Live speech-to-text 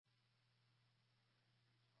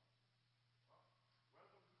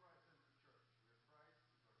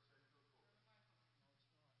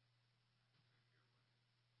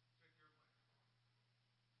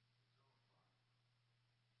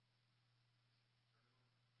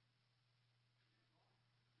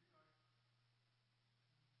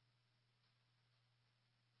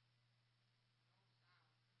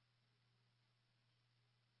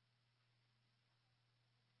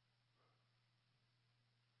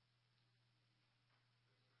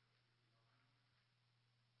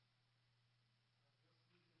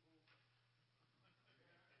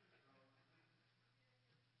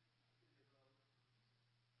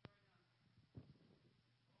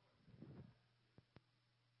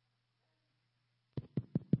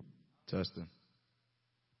Testing.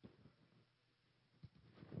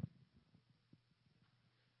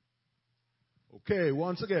 Okay,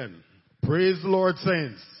 once again, praise the Lord,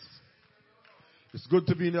 saints. It's good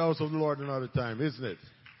to be in the house of the Lord another time, isn't it?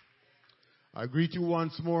 I greet you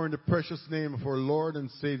once more in the precious name of our Lord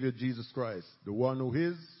and Savior Jesus Christ, the one who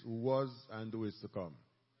is, who was, and who is to come.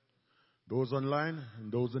 Those online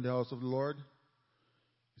and those in the house of the Lord,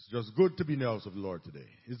 it's just good to be in the house of the Lord today.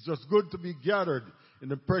 It's just good to be gathered in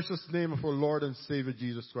the precious name of our Lord and Savior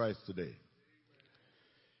Jesus Christ today.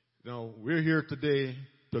 Now, we're here today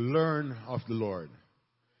to learn of the Lord.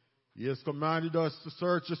 He has commanded us to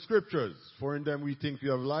search the Scriptures, for in them we think we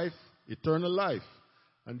have life, eternal life,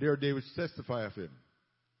 and there they which testify of Him.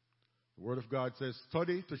 The Word of God says,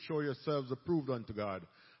 study to show yourselves approved unto God,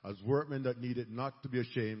 as workmen that need it not to be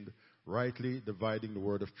ashamed, rightly dividing the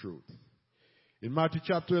word of truth. In Matthew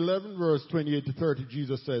chapter 11, verse 28 to 30,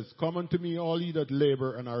 Jesus says, come unto me all ye that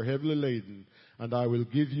labor and are heavily laden, and I will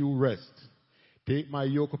give you rest. Take my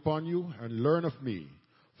yoke upon you, and learn of me,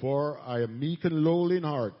 for I am meek and lowly in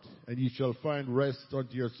heart, and ye shall find rest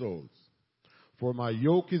unto your souls. For my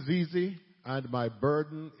yoke is easy, and my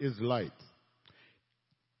burden is light.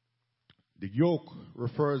 The yoke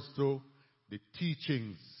refers to the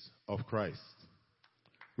teachings of Christ,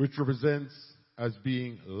 which represents as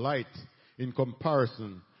being light in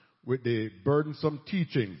comparison with the burdensome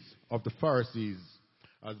teachings of the Pharisees.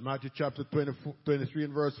 As Matthew chapter 23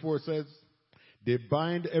 and verse 4 says, they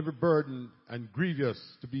bind every burden and grievous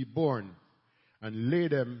to be borne and lay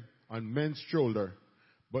them on men's shoulder,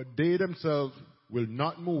 but they themselves will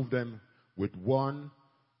not move them with one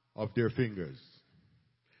of their fingers.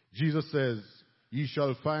 Jesus says, ye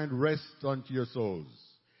shall find rest unto your souls.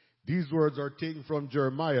 These words are taken from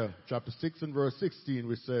Jeremiah chapter 6 and verse 16,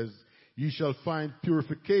 which says, ye shall find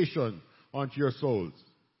purification unto your souls,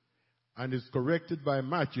 and is corrected by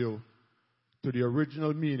Matthew to the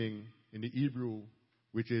original meaning in the Hebrew,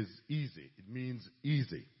 which is easy. It means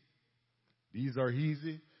easy. These are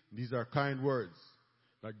easy. These are kind words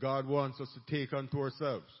that God wants us to take unto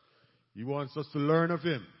ourselves. He wants us to learn of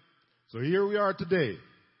Him. So here we are today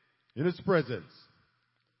in His presence,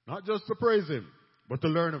 not just to praise Him, but to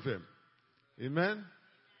learn of Him. Amen?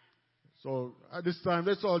 So at this time,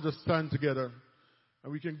 let's all just stand together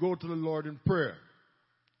and we can go to the Lord in prayer.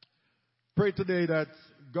 Pray today that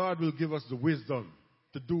God will give us the wisdom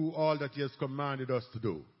to do all that He has commanded us to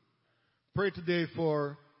do. Pray today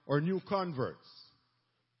for our new converts,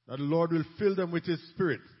 that the Lord will fill them with His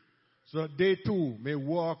Spirit, so that they too may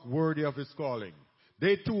walk worthy of His calling.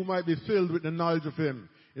 They too might be filled with the knowledge of Him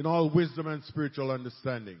in all wisdom and spiritual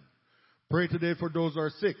understanding. Pray today for those who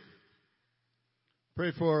are sick.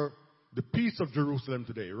 Pray for the peace of Jerusalem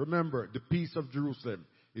today. Remember, the peace of Jerusalem.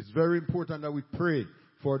 It's very important that we pray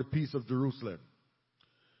for the peace of Jerusalem.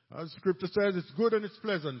 As Scripture says, it's good and it's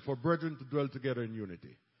pleasant for brethren to dwell together in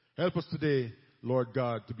unity. Help us today, Lord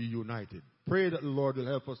God, to be united. Pray that the Lord will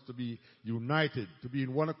help us to be united, to be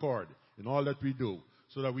in one accord in all that we do,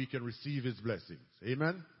 so that we can receive His blessings.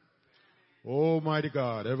 Amen? Almighty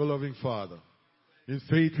God, ever-loving Father, in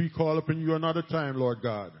faith we call upon you another time, Lord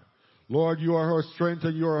God. Lord, you are our strength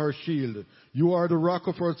and you are our shield. You are the rock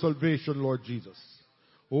of our salvation, Lord Jesus.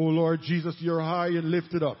 Oh, Lord Jesus, you're high and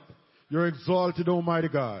lifted up. You're exalted, Almighty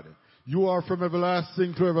God. You are from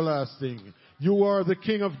everlasting to everlasting. You are the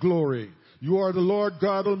King of glory. You are the Lord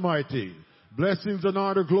God Almighty. Blessings and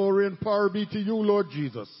honor, glory and power be to you, Lord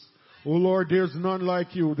Jesus. Oh, Lord, there's none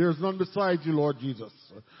like you. There's none beside you, Lord Jesus.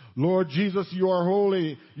 Lord Jesus, you are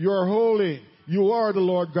holy. You are holy. You are the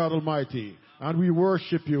Lord God Almighty. And we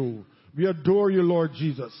worship you. We adore you, Lord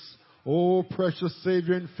Jesus. Oh, precious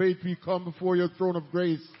Savior, in faith we come before your throne of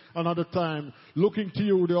grace another time, looking to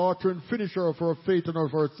you, the author and finisher of our faith and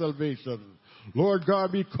of our salvation. Lord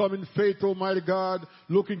God, we come in faith, Almighty God,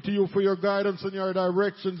 looking to you for your guidance and your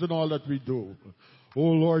directions in all that we do. Oh,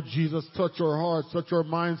 Lord Jesus, touch our hearts, touch our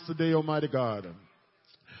minds today, Almighty God.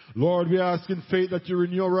 Lord, we ask in faith that you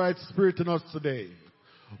renew your right spirit in us today.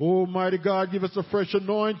 Almighty God, give us a fresh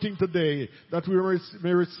anointing today, that we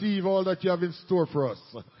may receive all that you have in store for us.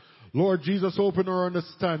 Lord Jesus, open our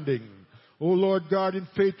understanding. Oh, Lord God, in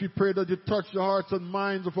faith we pray that you touch the hearts and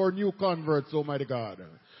minds of our new converts, Almighty God.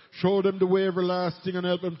 Show them the way everlasting and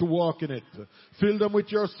help them to walk in it. Fill them with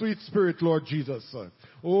your sweet spirit, Lord Jesus.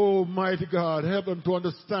 Almighty God, help them to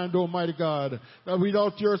understand, Almighty God, that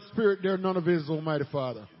without your spirit they're none of His, Almighty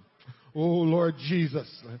Father. Oh, Lord Jesus,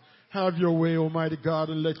 have your way, Almighty God,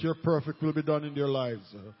 and let your perfect will be done in their lives.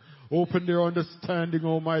 Open their understanding,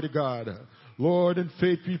 Almighty God. Lord, in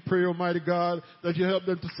faith we pray, Almighty God, that you help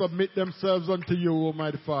them to submit themselves unto you,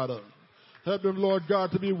 Almighty Father. Help them, Lord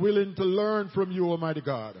God, to be willing to learn from you, Almighty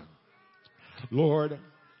God. Lord,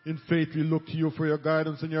 in faith we look to you for your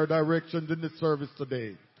guidance and your directions in this service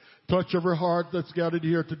today. Touch every heart that's gathered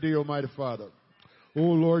here today, Almighty Father. Oh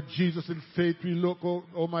Lord Jesus, in faith we look, oh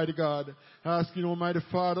Almighty God, asking, Almighty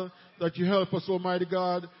Father, that you help us, Almighty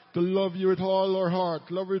God, to love you with all our heart,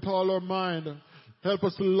 love you with all our mind. Help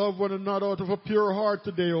us to love one another out of a pure heart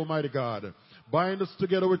today, Almighty God. Bind us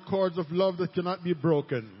together with cords of love that cannot be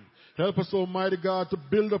broken. Help us, Almighty God, to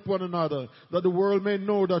build up one another, that the world may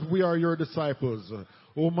know that we are your disciples.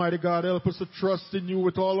 Almighty God, help us to trust in you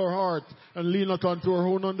with all our heart and lean not unto our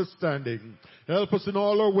own understanding. Help us in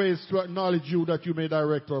all our ways to acknowledge you that you may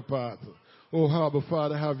direct our path. Oh, Abba,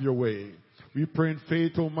 Father, have your way. We pray in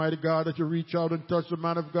faith, Almighty God, that you reach out and touch the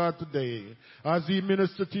man of God today. As he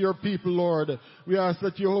ministers to your people, Lord, we ask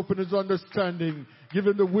that you open his understanding, give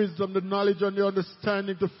him the wisdom, the knowledge, and the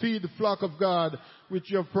understanding to feed the flock of God,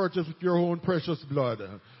 which you have purchased with your own precious blood.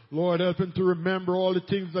 Lord, help him to remember all the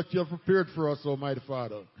things that you have prepared for us, Almighty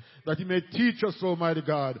Father. That he may teach us, Almighty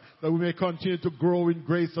God, that we may continue to grow in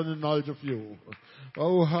grace and in knowledge of you.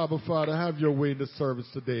 Oh, Abba, Father, have your way in the service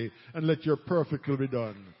today, and let your perfect will be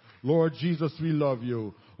done. Lord Jesus, we love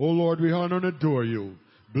you. Oh, Lord, we honor and adore you.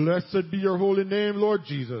 Blessed be your holy name, Lord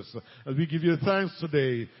Jesus. As we give you thanks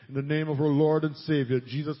today, in the name of our Lord and Savior,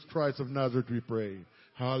 Jesus Christ of Nazareth, we pray.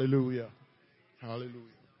 Hallelujah. Hallelujah.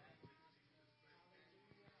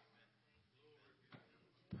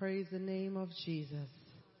 Praise the name of Jesus.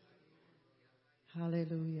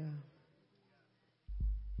 Hallelujah.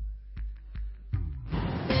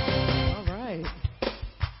 All right.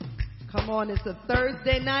 Come on, it's a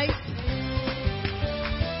Thursday night.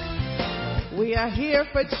 We are here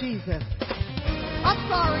for Jesus. I'm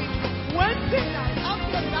sorry, Wednesday night. I'll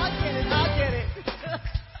get it.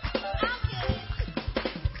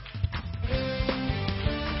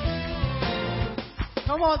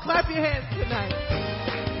 Come on, clap your hands tonight.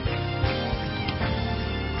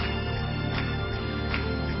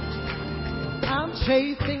 I'm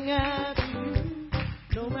chasing after you,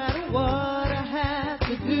 no matter what I have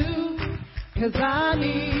to do, 'cause I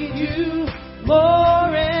need you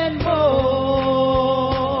more and more.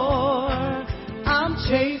 I'm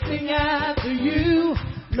chasing after you,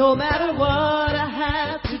 no matter what I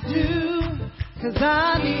have to do, 'cause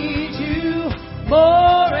I need you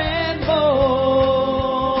more and more.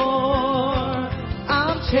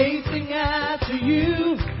 I'm chasing after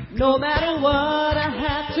you, no matter what I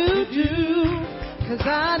have to do, 'cause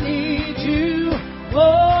I need you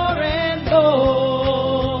more and more.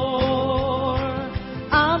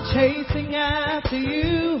 I'm chasing after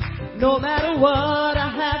you, no matter what I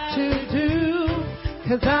have to do,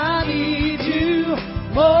 'cause I need you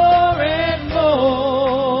more and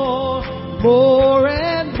more, more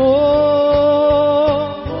and more,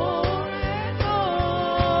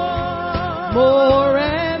 more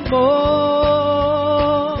and more,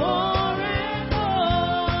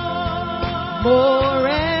 more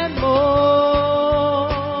and more,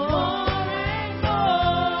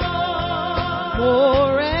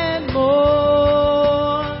 more and more,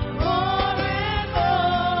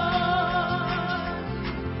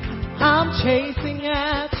 I'm chasing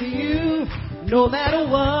after you, no matter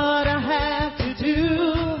what I have to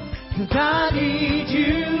do, 'cause I need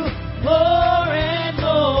you more and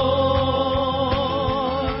more.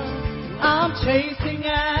 I'm chasing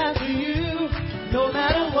after you, no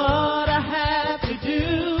matter what I have to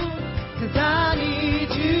do, 'cause I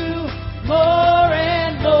need you more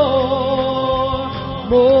and more,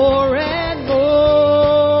 more and more,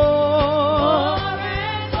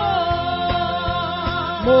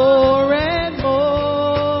 more and more,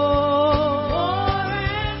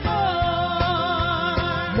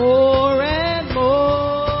 more and more,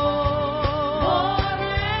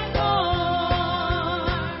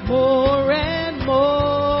 more and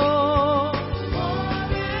more.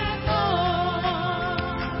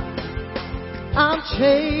 I'm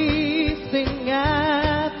chasing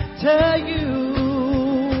after you.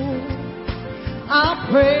 I'm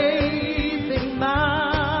praising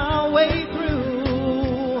my way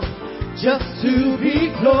through just to be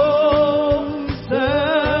closer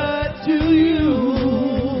to you.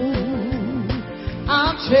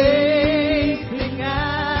 I'm chasing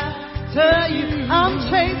after you. I'm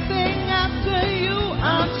chasing after you.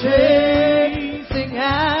 I'm chasing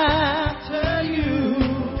after you.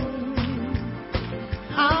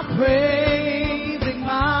 I'm praising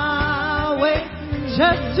my way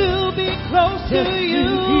just to be close to you.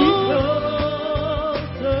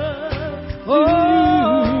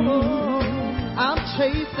 Oh, I'm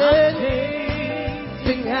chasing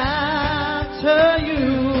after you.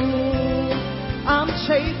 I'm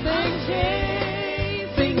chasing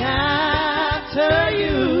after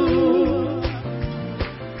you.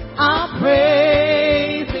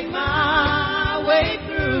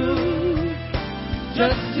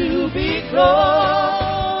 be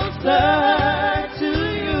closer to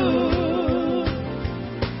you.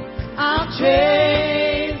 I'm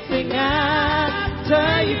chasing after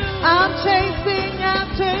you. I'm chasing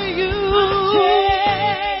after you. I'm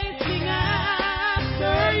chasing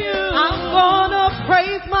after you. I'm gonna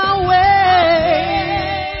praise my way.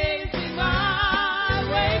 Praising my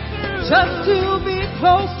way through. Just to be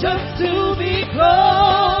close, just to be closer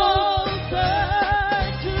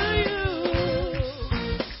to you.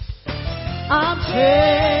 I'm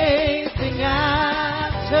chasing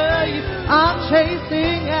after you. I'm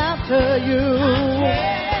chasing after you.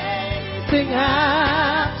 Chasing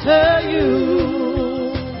after you.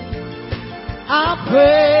 I'm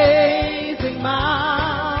praising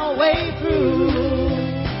my way through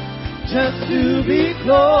just to be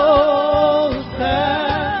closer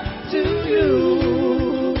to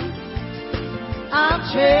you. I'm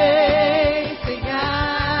chasing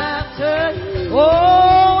after you.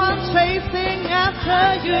 Oh, I'm chasing after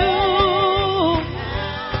you.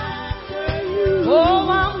 Oh,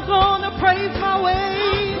 I'm gonna praise my way.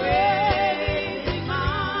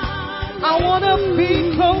 I wanna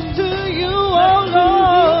be close to you, oh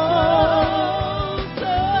Lord.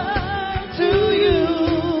 To you.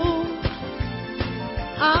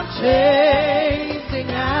 I'm chasing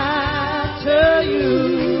after you.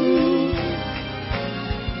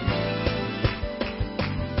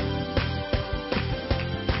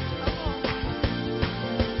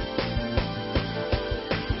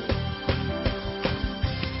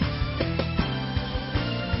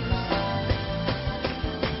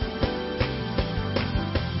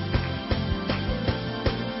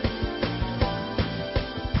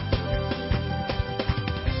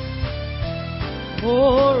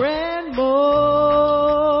 More and more,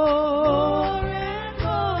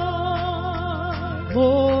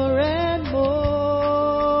 more and more,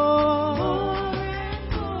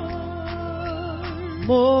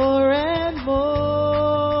 more and more,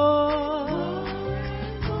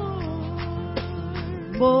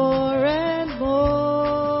 more and more.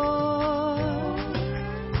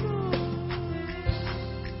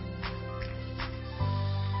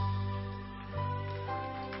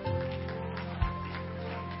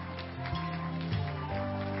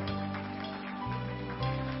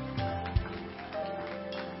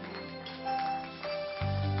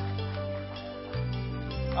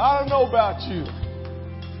 I don't know about you,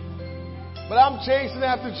 but I'm chasing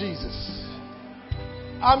after Jesus.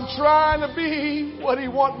 I'm trying to be what He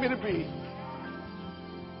wants me to be.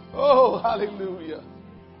 Oh, hallelujah.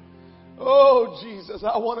 Oh, Jesus,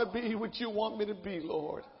 I want to be what you want me to be,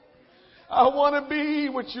 Lord. I want to be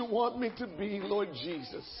what you want me to be, Lord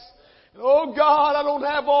Jesus. Oh, God, I don't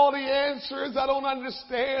have all the answers. I don't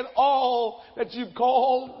understand all that you've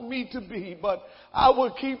called me to be, but I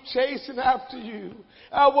will keep chasing after you.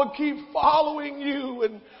 I will keep following you.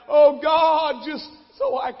 And, oh, God, just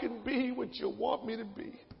so I can be what you want me to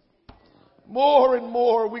be. More and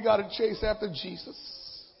more, we got to chase after Jesus.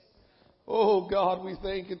 Oh, God, we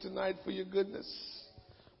thank you tonight for your goodness.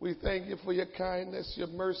 We thank you for your kindness, your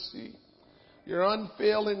mercy, your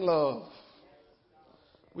unfailing love.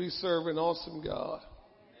 We serve an awesome God.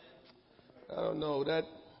 I don't know, that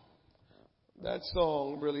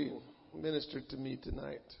song really ministered to me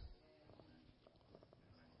tonight.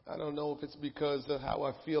 I don't know if it's because of how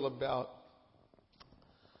I feel about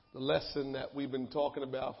the lesson that we've been talking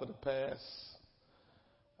about for the past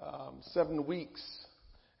 7 weeks.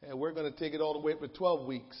 And we're going to take it all the way up to 12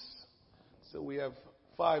 weeks. So we have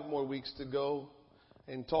 5 more weeks to go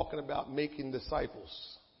in talking about making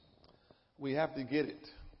disciples. We have to get it.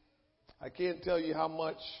 I can't tell you how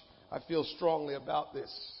much I feel strongly about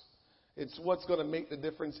this. It's what's going to make the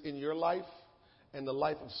difference in your life and the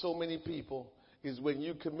life of so many people is when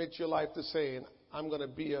you commit your life to saying, I'm going to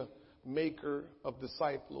be a maker of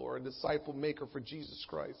disciple or a disciple maker for Jesus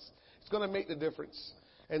Christ. It's going to make the difference.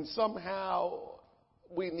 And somehow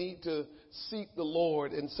we need to seek the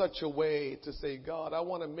Lord in such a way to say, God, I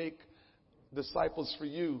want to make disciples for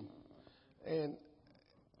you. And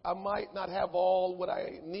I might not have all what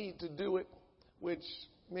I need to do it, which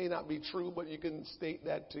may not be true, but you can state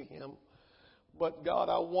that to him. But God,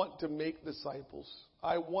 I want to make disciples.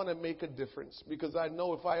 I want to make a difference because I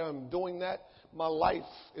know if I am doing that, my life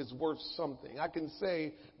is worth something. I can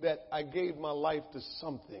say that I gave my life to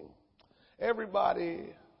something. Everybody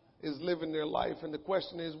is living their life, and the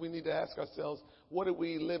question is we need to ask ourselves, what are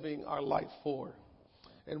we living our life for?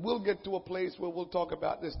 And we'll get to a place where we'll talk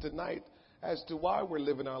about this tonight as to why we're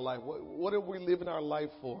living our life. What are we living our life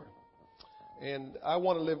for? And I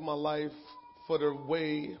want to live my life for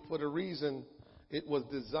the reason it was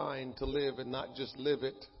designed to live and not just live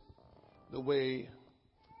it the way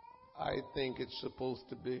I think it's supposed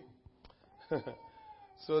to be.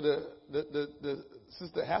 So the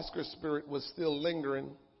Sister Hasker spirit was still lingering.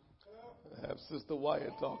 I have Sister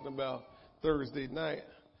Wyatt talking about Thursday night.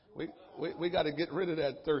 We got to get rid of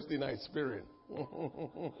that Thursday night spirit.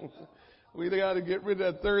 We got to get rid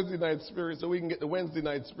of that Thursday night spirit so we can get the Wednesday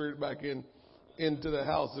night spirit back into the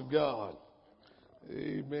house of God.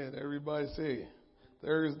 Amen. Everybody say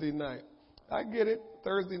Thursday night. I get it.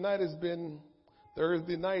 Thursday night has been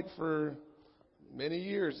Thursday night for many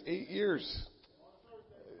years, 8 years.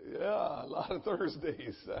 Yeah, a lot of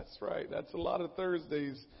Thursdays. That's right. That's a lot of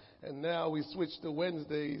Thursdays. And now we switched to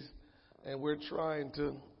Wednesdays, and we're trying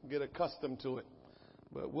to get accustomed to it.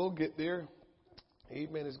 But we'll get there.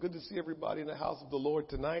 Amen. It's good to see everybody in the house of the Lord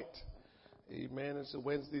tonight. Amen. It's a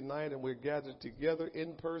Wednesday night, and we're gathered together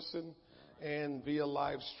in person and via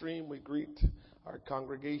live stream. We greet our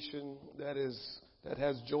congregation that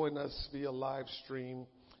has joined us via live stream.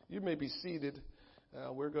 You may be seated.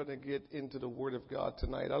 We're going to get into the Word of God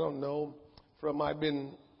tonight. I don't know, I've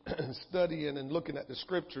been studying and looking at the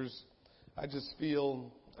Scriptures, I just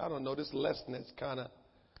feel, I don't know, this lesson has kind of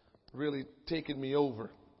really taken me over.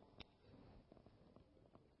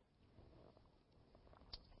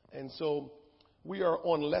 And so we are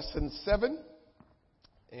on lesson 7,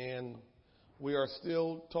 and we are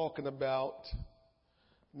still talking about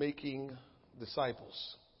making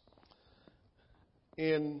disciples.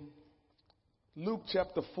 In Luke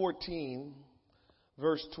chapter 14,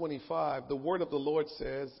 verse 25, the word of the Lord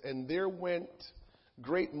says, "And there went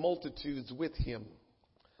great multitudes with him,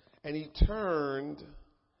 and he turned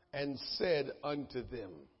and said unto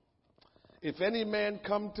them, If any man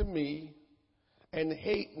come to me and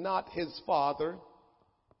hate not his father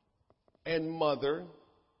and mother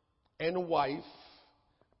and wife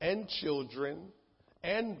and children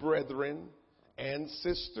and brethren and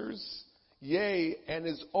sisters, yea, and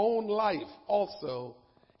his own life also,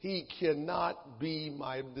 he cannot be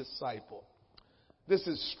my disciple." This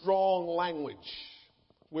is strong language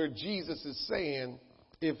where Jesus is saying,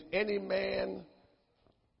 if any man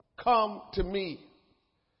come to me.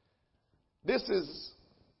 This is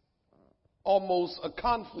almost a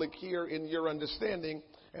conflict here in your understanding,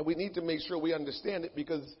 and we need to make sure we understand it,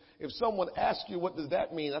 because if someone asks you, what does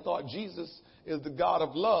that mean? I thought Jesus is the God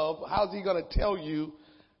of love. How's he going to tell you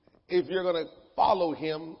if you're going to follow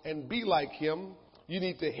him and be like him? You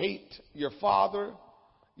need to hate your father,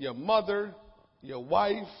 your mother, your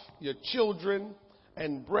wife, your children,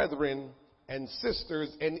 and brethren and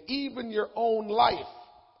sisters, and even your own life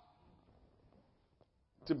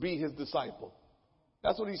to be his disciple.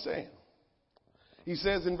 That's what he's saying. He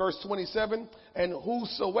says in verse 27, "And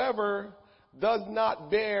whosoever does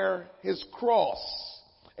not bear his cross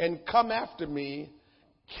and come after me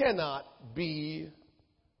cannot be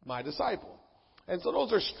my disciple." And so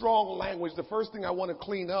those are strong language. The first thing I want to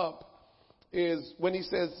clean up is when he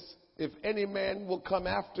says, if any man will come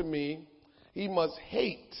after me, he must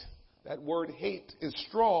hate. That word hate is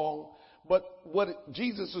strong. But what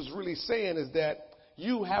Jesus is really saying is that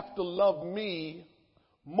you have to love me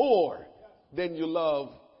more than you love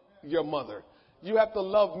your mother. You have to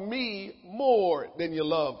love me more than you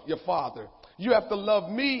love your father. You have to love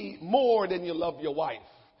me more than you love your wife.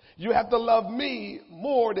 You have to love me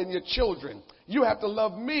more than your children. You have to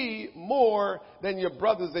love me more than your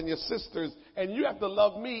brothers and your sisters. And you have to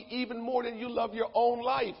love me even more than you love your own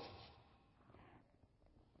life.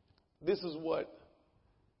 This is what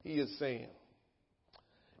he is saying.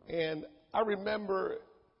 And I remember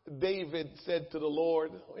David said to the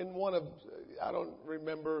Lord in I don't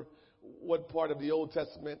remember what part of the Old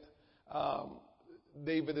Testament,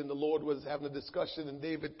 David and the Lord was having a discussion, and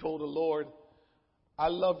David told the Lord, I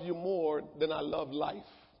love you more than I love life.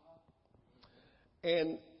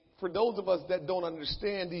 And for those of us that don't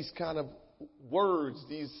understand these kind of words,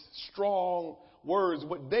 these strong words,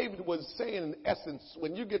 what David was saying in essence,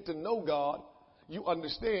 when you get to know God, you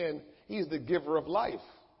understand he's the giver of life.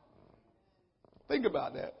 Think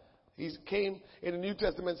about that. He came in the New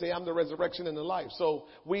Testament and say, I'm the resurrection and the life. So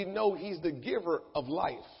we know he's the giver of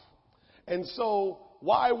life. And so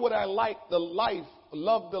why would I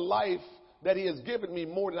love the life that he has given me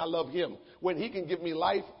more than I love him, when he can give me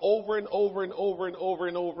life over and over and over and over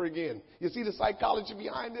and over again? You see the psychology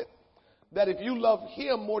behind it? That if you love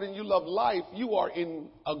him more than you love life, you are in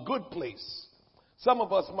a good place. Some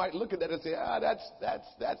of us might look at that and say,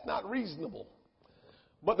 that's not reasonable.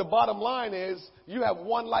 But the bottom line is you have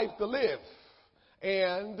one life to live,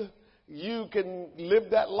 and you can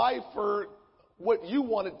live that life for what you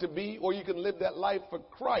want it to be, or you can live that life for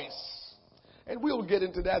Christ. And we'll get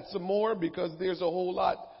into that some more, because there's a whole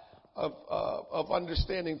lot of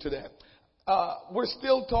understanding to that. We're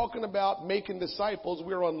still talking about making disciples.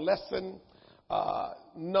 We're on lesson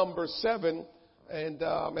number 7. And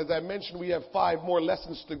as I mentioned, we have 5 more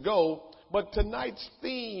lessons to go. But tonight's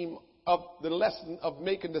theme of the lesson of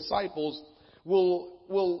making disciples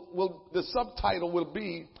the subtitle will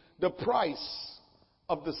be the price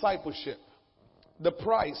of discipleship. The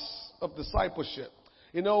price of discipleship.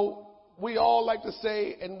 You know, we all like to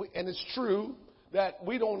say, and it's true, that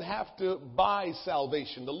we don't have to buy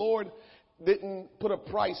salvation. The Lord didn't put a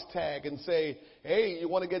price tag and say, hey, you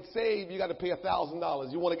want to get saved, you got to pay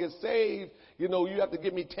 $1,000. You want to get saved, you know, you have to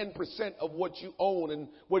give me 10% of what you own and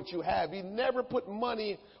what you have. He never put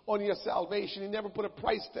money on your salvation. He never put a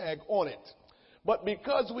price tag on it. But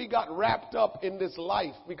because we got wrapped up in this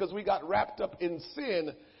life, because we got wrapped up in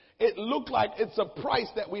sin, it looked like it's a price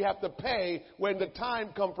that we have to pay when the time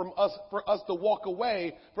comes for us to walk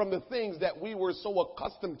away from the things that we were so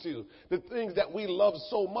accustomed to, the things that we love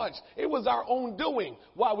so much. It was our own doing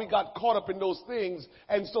why we got caught up in those things.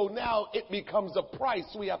 And so now it becomes a price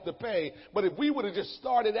we have to pay. But if we would have just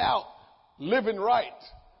started out living right,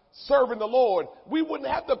 serving the Lord, we wouldn't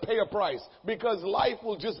have to pay a price, because life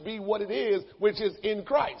will just be what it is, which is in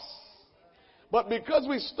Christ. But because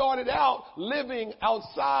we started out living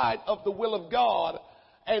outside of the will of God,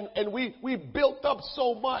 and we built up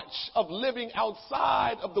so much of living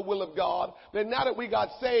outside of the will of God, that now that we got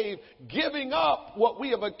saved, giving up what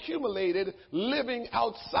we have accumulated, living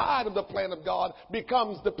outside of the plan of God,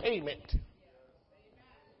 becomes the payment.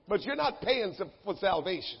 But you're not paying for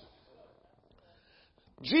salvation.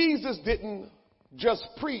 Jesus didn't just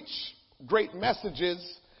preach great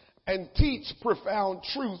messages and teach profound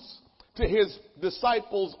truths to his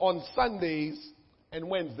disciples on Sundays and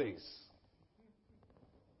Wednesdays.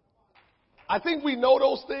 I think we know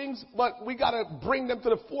those things, but we got to bring them to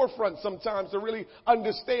the forefront sometimes to really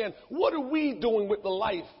understand, what are we doing with the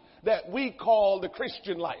life that we call the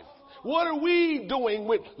Christian life? What are we doing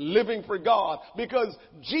with living for God? Because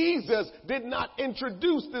Jesus did not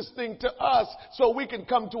introduce this thing to us so we can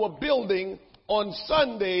come to a building on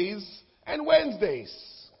Sundays and Wednesdays.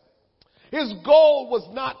 His goal was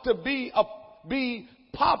not to be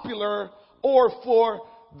popular or for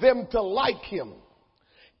them to like him.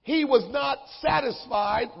 He was not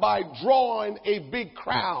satisfied by drawing a big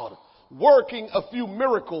crowd, working a few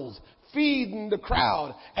miracles, feeding the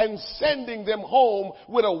crowd, and sending them home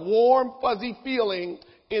with a warm, fuzzy feeling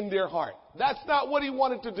in their heart. That's not what he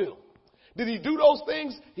wanted to do. Did he do those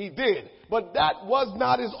things? He did. But that was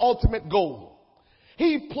not his ultimate goal.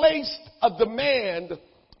 He placed a demand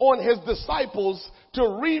on his disciples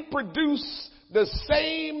to reproduce the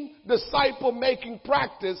same disciple-making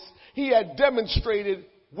practice he had demonstrated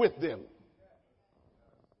with them.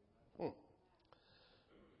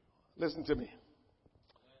 Listen to me.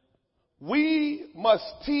 We must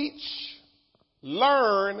teach,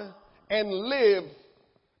 learn, and live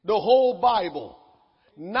the whole Bible,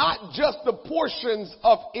 not just the portions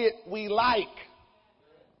of it we like.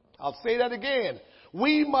 I'll say that again.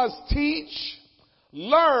 We must teach,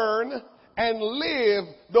 learn, and live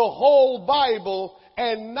the whole Bible,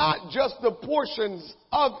 and not just the portions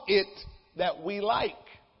of it that we like.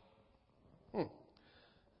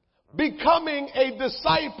 Becoming a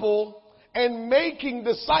disciple and making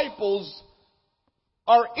disciples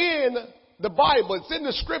are in the Bible. It's in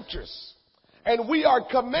the scriptures. And we are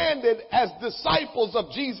commanded as disciples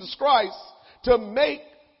of Jesus Christ to make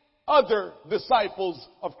other disciples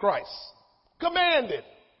of Christ. Commanded.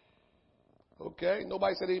 Okay,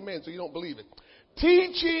 nobody said amen, so you don't believe it.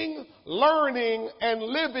 Teaching, learning, and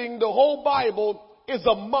living the whole Bible is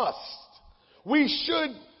a must. We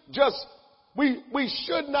should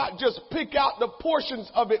not just pick out the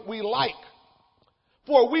portions of it we like.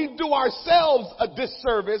 For we do ourselves a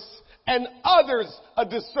disservice and others a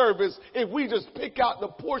disservice if we just pick out the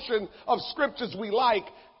portion of scriptures we like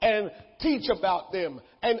and teach about them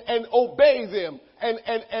and obey them and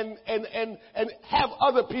have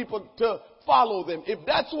other people to follow them. If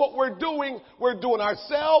that's what we're doing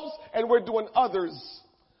ourselves and we're doing others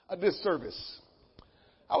a disservice.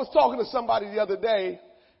 I was talking to somebody the other day,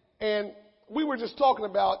 and we were just talking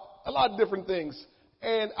about a lot of different things.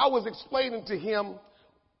 And I was explaining to him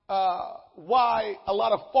why a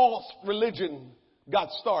lot of false religion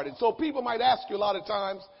got started. So people might ask you a lot of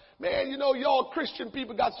times, man, you know, y'all Christian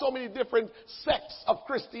people got so many different sects of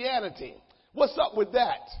Christianity. What's up with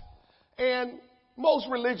that? And most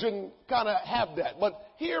religion kind of have that. But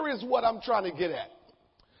here is what I'm trying to get at.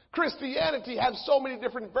 Christianity has so many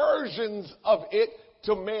different versions of it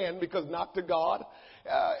to man, because not to God.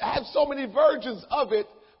 Have so many versions of it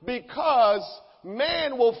because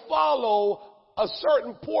man will follow a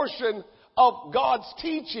certain portion of God's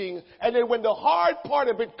teaching, and then when the hard part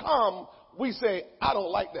of it comes, we say, I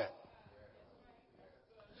don't like that.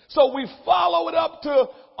 So we follow it up to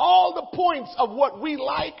all the points of what we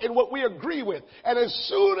like and what we agree with. And as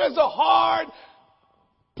soon as a hard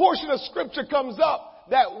portion of scripture comes up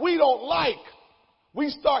that we don't like, we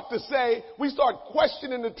start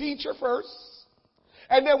questioning the teacher first.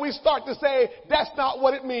 And then we start to say, that's not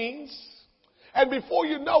what it means. And before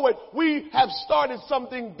you know it, we have started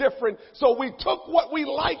something different. So we took what we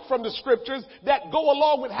like from the scriptures that go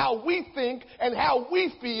along with how we think and how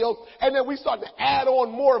we feel. And then we start to add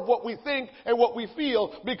on more of what we think and what we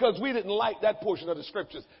feel because we didn't like that portion of the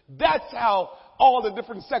scriptures. That's how all the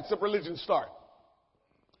different sects of religion start.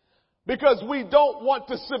 Because we don't want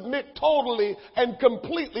to submit totally and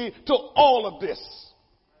completely to all of this.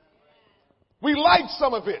 We like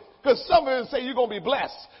some of it because some of it say you're going to be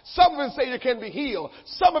blessed. Some of it say you can be healed.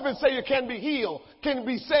 Some of it say you can be healed, can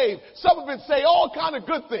be saved. Some of it say all kind of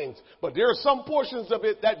good things. But there are some portions of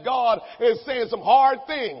it that God is saying some hard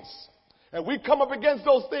things. And we come up against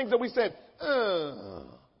those things and we said,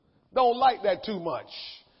 don't like that too much.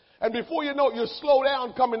 And before you know it, you slow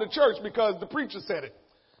down coming to church because the preacher said it.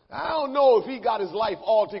 I don't know if he got his life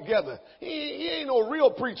all together. He ain't no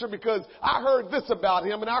real preacher because I heard this about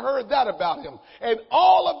him and I heard that about him. And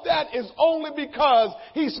all of that is only because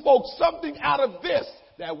he spoke something out of this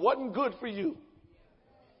that wasn't good for you.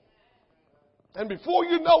 And before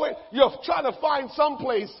you know it, you're trying to find some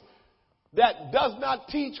place that does not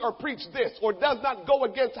teach or preach this or does not go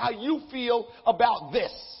against how you feel about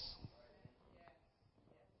this.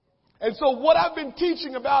 And so what I've been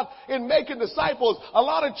teaching about in making disciples, a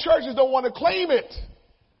lot of churches don't want to claim it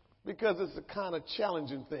because it's a kind of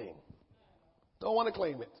challenging thing. Don't want to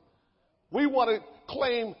claim it. We want to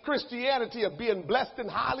claim Christianity of being blessed and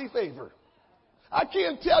highly favored. I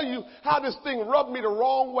can't tell you how this thing rubbed me the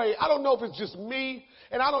wrong way. I don't know if it's just me,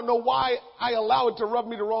 and I don't know why I allow it to rub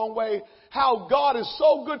me the wrong way. How God is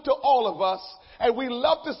so good to all of us. And we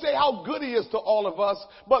love to say how good he is to all of us.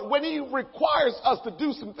 But when he requires us to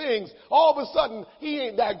do some things, all of a sudden, he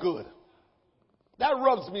ain't that good. That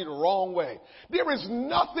rubs me the wrong way. There is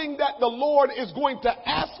nothing that the Lord is going to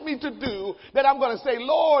ask me to do that I'm going to say,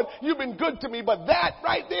 Lord, you've been good to me. But that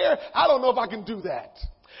right there, I don't know if I can do that.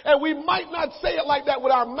 And we might not say it like that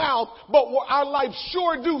with our mouth, but our life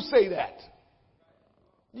sure do say that.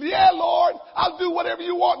 Yeah, Lord, I'll do whatever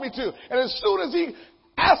you want me to. And as soon as he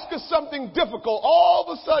ask us something difficult, all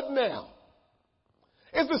of a sudden now.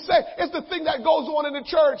 It's the thing that goes on in the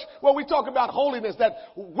church when we talk about holiness, that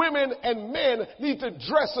women and men need to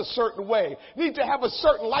dress a certain way, need to have a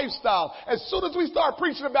certain lifestyle. As soon as we start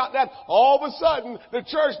preaching about that, all of a sudden the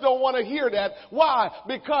church don't want to hear that. Why?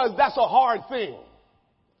 Because that's a hard thing.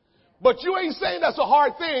 But you ain't saying that's a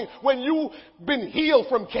hard thing when you've been healed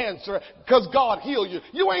from cancer because God healed you.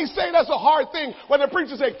 You ain't saying that's a hard thing when the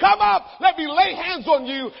preacher say, come up, let me lay hands on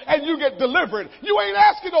you and you get delivered. You ain't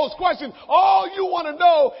asking those questions. All you want to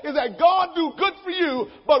know is that God do good for you,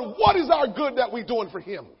 but what is our good that we doing for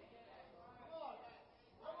him?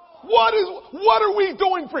 What are we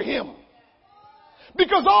doing for him?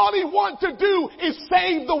 Because all he wants to do is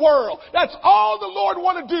save the world. That's all the Lord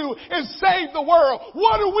wants to do is save the world.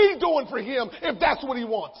 What are we doing for him if that's what he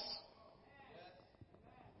wants?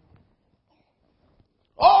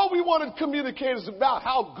 All we want to communicate is about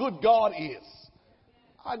how good God is.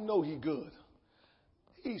 I know he's good.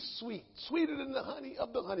 He's sweet. Sweeter than the honey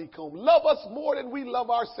of the honeycomb. Love us more than we love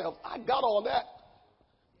ourselves. I got all that.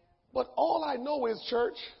 But all I know is,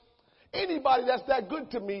 church, anybody that's that good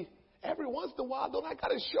to me, every once in a while, don't I got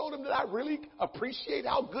to show them that I really appreciate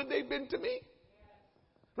how good they've been to me?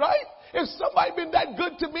 Right? If somebody been that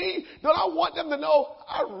good to me, then I want them to know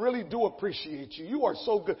I really do appreciate you. You are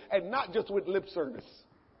so good. And not just with lip service.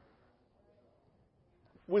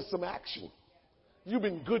 With some action. You've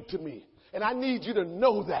been good to me. And I need you to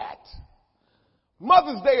know that.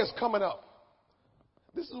 Mother's Day is coming up.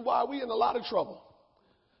 This is why we're in a lot of trouble.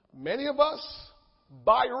 Many of us,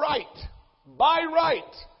 by right,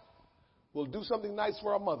 will do something nice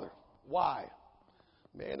for our mother. Why?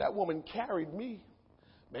 Man, that woman carried me.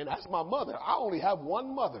 Man, that's my mother. I only have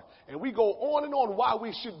one mother. And we go on and on why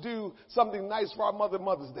we should do something nice for our mother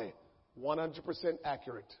Mother's Day. 100%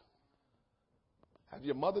 accurate. Have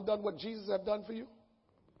your mother done what Jesus have done for you?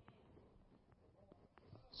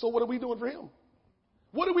 So what are we doing for him?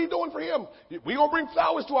 What are we doing for him? We're going to bring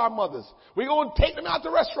flowers to our mothers. We're going to take them out to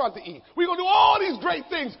the restaurant to eat. We're going to do all these great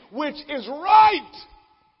things, which is right.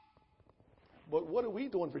 But what are we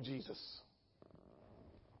doing for Jesus?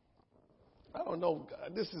 I don't know.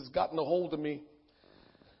 This has gotten a hold of me.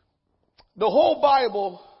 The whole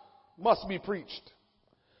Bible must be preached.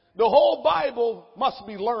 The whole Bible must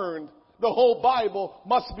be learned. The whole Bible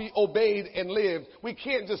must be obeyed and lived. We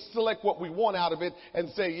can't just select what we want out of it and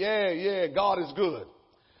say, yeah, God is good.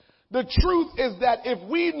 The truth is that if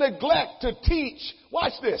we neglect to teach,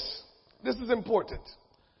 watch this. This is important.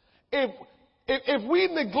 If we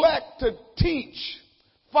neglect to teach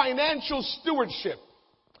financial stewardship,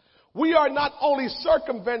 we are not only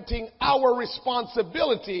circumventing our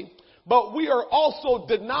responsibility, but we are also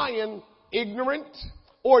denying ignorant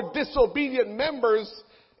or disobedient members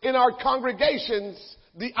in our congregations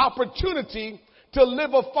the opportunity to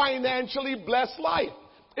live a financially blessed life.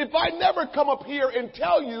 If I never come up here and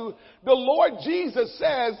tell you the Lord Jesus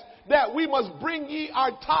says that we must bring ye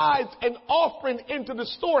our tithes and offering into the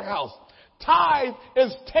storehouse. Tithe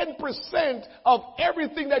is 10% of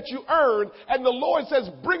everything that you earn, and the Lord says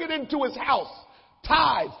bring it into his house.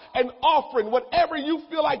 Tithes and offering, whatever you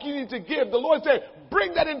feel like you need to give, the Lord said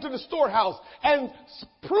bring that into the storehouse and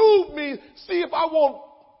prove me, see if I won't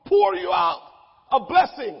pour you out a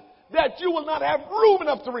blessing that you will not have room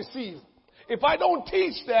enough to receive. If I don't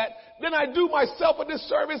teach that, then I do myself a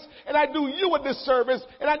disservice, and I do you a disservice,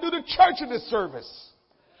 and I do the church a disservice.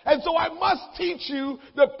 And so I must teach you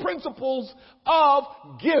the principles of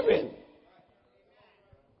giving.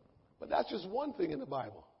 But that's just one thing in the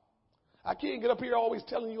Bible. I can't get up here always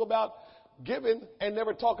telling you about giving and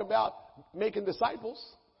never talk about making disciples.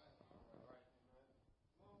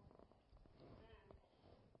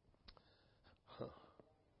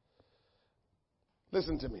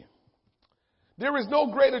 Listen to me. There is no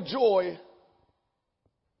greater joy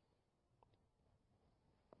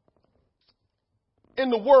in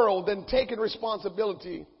the world than taking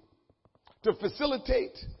responsibility to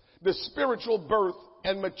facilitate the spiritual birth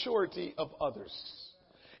and maturity of others.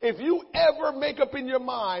 If you ever make up in your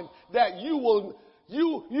mind that you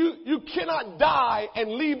cannot die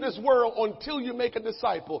and leave this world until you make a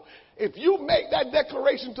disciple, if you make that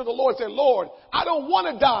declaration to the Lord, say, Lord, I don't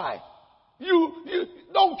want to die. You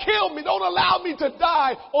don't kill me. Don't allow me to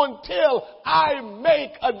die until I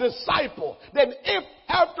make a disciple. Then if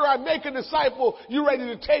after I make a disciple, you're ready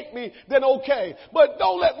to take me, then okay. But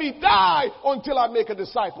don't let me die until I make a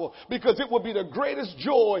disciple, because it will be the greatest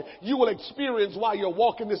joy you will experience while you're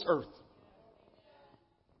walking this earth.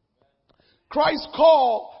 Christ's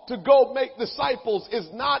call to go make disciples is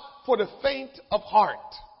not for the faint of heart.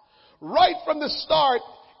 Right from the start,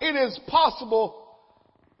 it is possible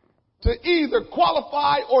to either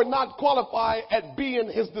qualify or not qualify at being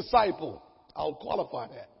his disciple. I'll qualify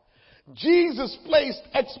that. Jesus placed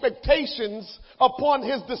expectations upon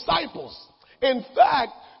his disciples. In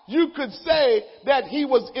fact, you could say that he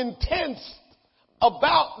was intense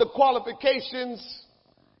about the qualifications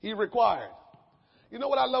he required. You know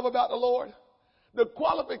what I love about the Lord? The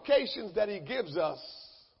qualifications that he gives us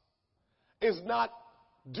is not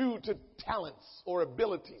due to talents or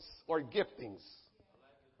abilities or giftings.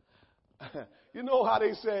 You know how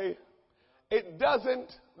they say, it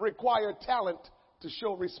doesn't require talent to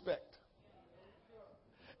show respect.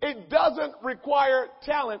 It doesn't require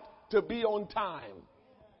talent to be on time.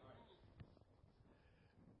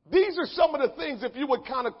 These are some of the things, if you would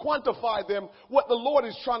kind of quantify them, what the Lord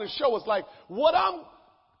is trying to show us. Like, what I'm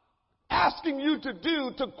asking you to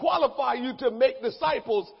do to qualify you to make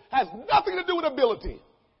disciples has nothing to do with ability.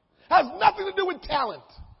 Has nothing to do with talent.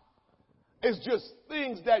 It's just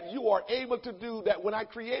things that you are able to do that when I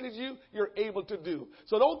created you, you're able to do.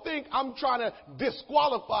 So don't think I'm trying to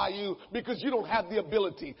disqualify you because you don't have the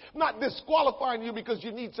ability. I'm not disqualifying you because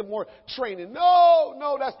you need some more training.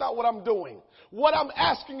 No, that's not what I'm doing. What I'm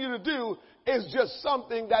asking you to do is just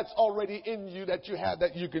something that's already in you that you have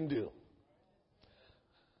that you can do.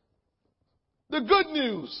 The good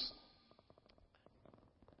news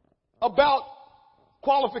about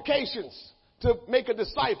qualifications to make a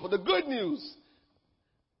disciple. The good news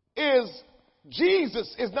is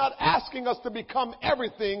Jesus is not asking us to become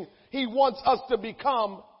everything. He wants us to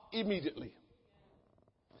become immediately.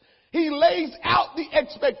 He lays out the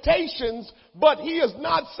expectations, but he is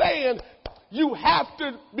not saying you have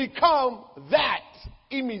to become that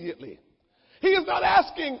immediately. He is not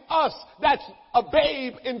asking us that's a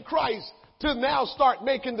babe in Christ to now start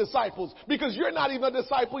making disciples, because you're not even a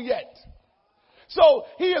disciple yet. So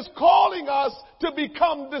he is calling us to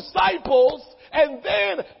become disciples, and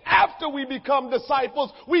then after we become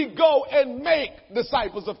disciples, we go and make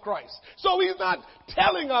disciples of Christ. So he's not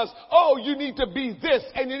telling us, oh, you need to be this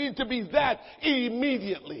and you need to be that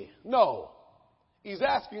immediately. No. He's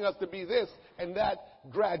asking us to be this and that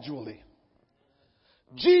gradually.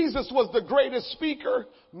 Jesus was the greatest speaker,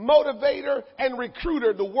 motivator, and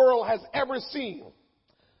recruiter the world has ever seen.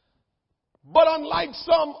 But unlike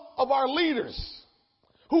some of our leaders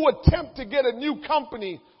who attempt to get a new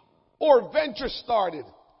company or venture started.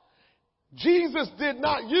 Jesus did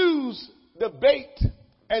not use the bait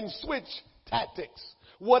and switch tactics.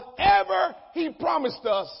 Whatever he promised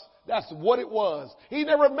us, that's what it was. He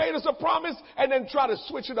never made us a promise and then try to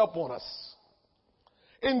switch it up on us.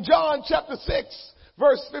 In John chapter 6,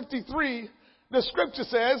 verse 53, the scripture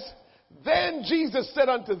says, "Then Jesus said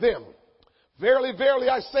unto them, Verily, verily,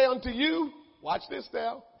 I say unto you," watch this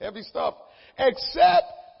now, heavy stuff, "except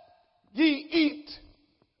ye eat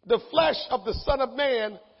the flesh of the Son of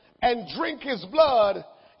Man and drink his blood,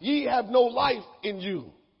 ye have no life in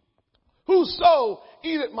you. Whoso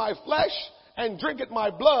eateth my flesh and drinketh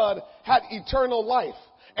my blood hath eternal life,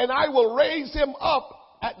 and I will raise him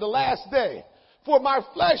up at the last day. For my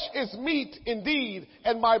flesh is meat indeed,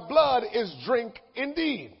 and my blood is drink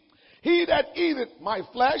indeed. He that eateth my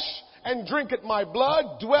flesh and drinketh my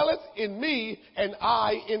blood dwelleth in me, and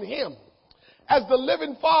I in him. As the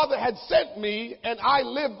living Father had sent me, and I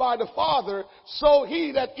live by the Father, so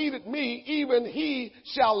he that eateth me, even he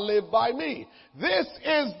shall live by me. This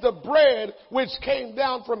is the bread which came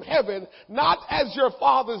down from heaven, not as your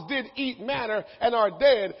fathers did eat manna and are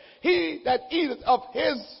dead. He that eateth of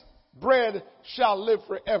his bread shall live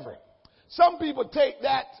forever." Some people take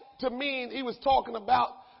that to mean he was talking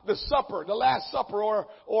about the supper, the Last Supper, or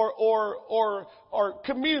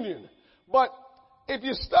communion. But if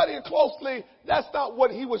you study it closely, that's not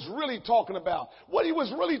what he was really talking about. What he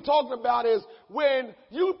was really talking about is when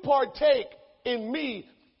you partake in me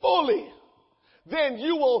fully, then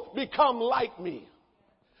you will become like me.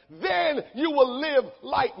 Then you will live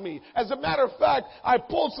like me. As a matter of fact, I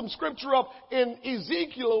pulled some scripture up in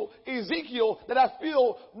Ezekiel that I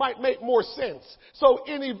feel might make more sense. So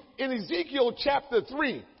in Ezekiel chapter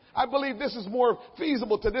 3, I believe this is more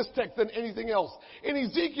feasible to this text than anything else. In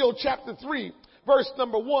Ezekiel chapter 3, verse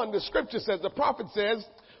number 1, the scripture says, the prophet says,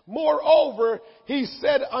 "Moreover, he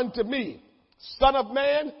said unto me, Son of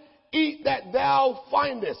man, eat that thou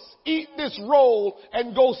findest. Eat this roll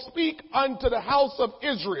and go speak unto the house of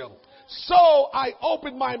Israel. So I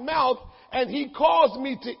opened my mouth, and he caused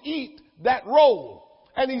me to eat that roll.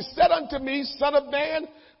 And he said unto me, Son of man,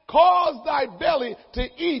 cause thy belly to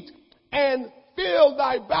eat and fill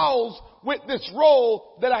thy bowels with this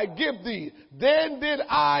roll that I give thee. Then did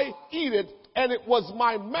I eat it, and it was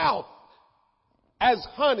my mouth as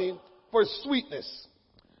honey for sweetness."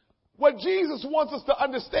 What Jesus wants us to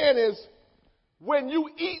understand is when you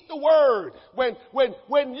eat the word,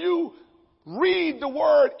 when you read the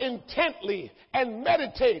word intently and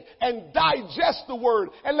meditate and digest the word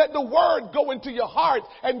and let the word go into your heart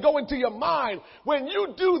and go into your mind, when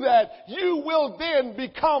you do that, you will then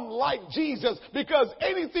become like Jesus, because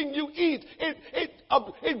anything you eat,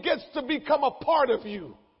 it gets to become a part of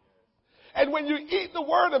you. And when you eat the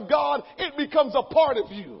word of God, it becomes a part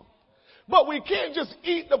of you. But we can't just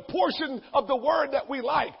eat the portion of the word that we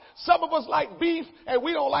like. Some of us like beef and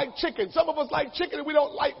we don't like chicken. Some of us like chicken and we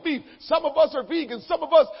don't like beef. Some of us are vegan. Some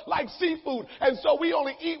of us like seafood. And so we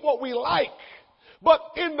only eat what we like. But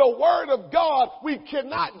in the word of God, we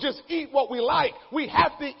cannot just eat what we like. We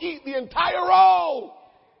have to eat the entire roll.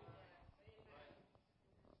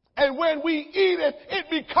 And when we eat it, it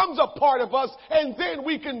becomes a part of us, and then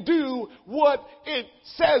we can do what it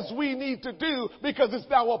says we need to do because it's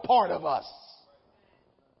now a part of us.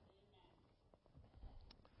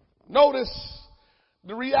 Notice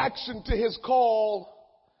the reaction to his call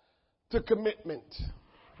to commitment.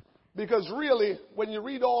 Because really, when you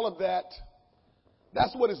read all of that,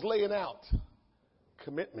 that's what it's laying out.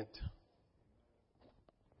 Commitment.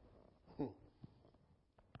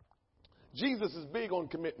 Jesus is big on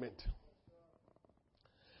commitment.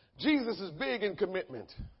 Jesus is big in commitment.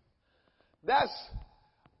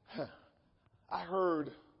 I heard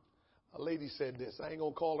a lady said this. I ain't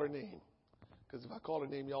going to call her name, because if I call her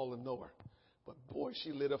name, y'all will know her. But boy,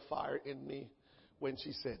 she lit a fire in me when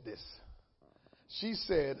she said this. She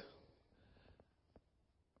said,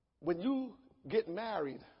 when you get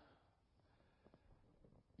married,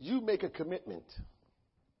 you make a commitment.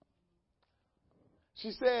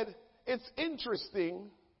 She said, it's interesting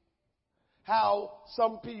how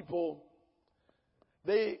some people,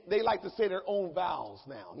 they like to say their own vows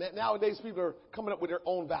now. Nowadays, people are coming up with their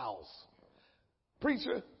own vows.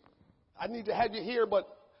 Preacher, I need to have you here, but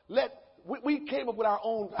we came up with our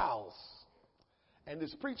own vows. And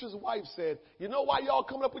this preacher's wife said, you know why y'all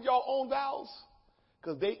coming up with your own vows?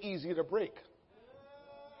 Because they easier to break.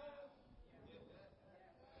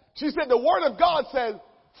 She said the word of God said,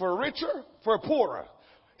 for richer, for poorer,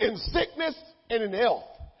 in sickness and in health,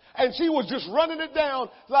 And she was just running it down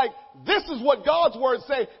like, this is what God's word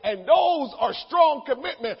say, and those are strong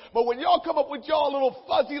commitment. But when y'all come up with y'all little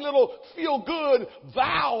fuzzy little feel good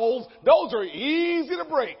vows, those are easy to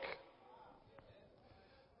break.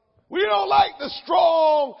 We don't like the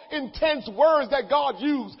strong, intense words that God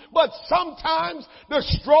used, but sometimes the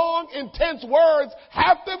strong, intense words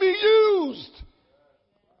have to be used.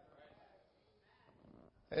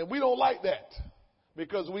 And we don't like that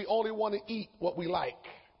because we only want to eat what we like.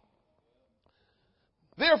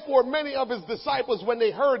 Therefore, many of his disciples, when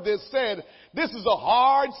they heard this, said, this is a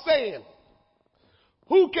hard saying.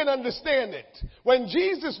 Who can understand it? When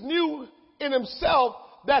Jesus knew in himself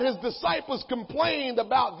that his disciples complained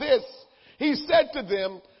about this, he said to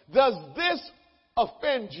them, does this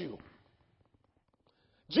offend you?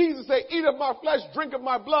 Jesus said, eat of my flesh, drink of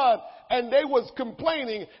my blood. And they was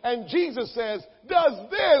complaining. And Jesus says, does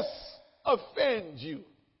this offend you?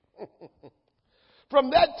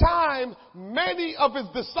 From that time, many of his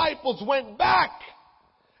disciples went back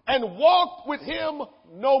and walked with him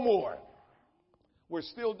no more. We're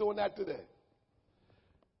still doing that today.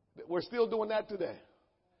 We're still doing that today.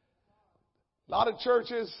 A lot of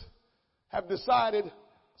churches have decided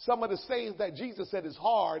some of the sayings that Jesus said is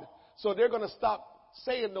hard, so they're going to stop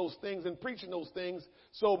saying those things and preaching those things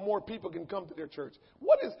so more people can come to their church.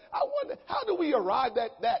 I wonder, how do we arrive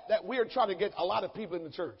at that we are trying to get a lot of people in the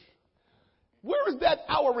church? Where is that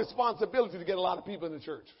our responsibility to get a lot of people in the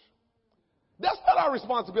church? That's not our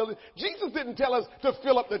responsibility. Jesus didn't tell us to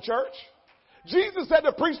fill up the church. Jesus said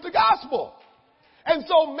to preach the gospel. And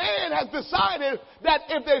so man has decided that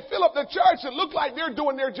if they fill up the church, it looks like they're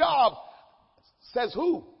doing their job. Says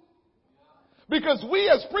who? Because we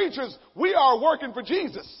as preachers, we are working for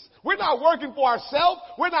Jesus. We're not working for ourselves.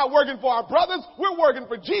 We're not working for our brothers. We're working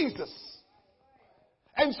for Jesus.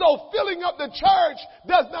 And so filling up the church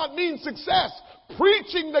does not mean success.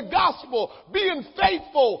 Preaching the gospel, being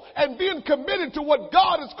faithful, and being committed to what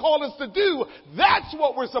God has called us to do, that's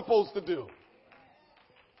what we're supposed to do.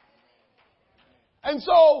 And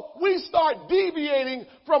so we start deviating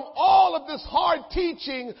from all of this hard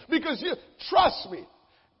teaching because trust me,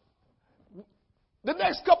 the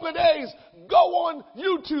next couple of days, go on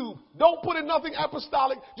YouTube. Don't put in nothing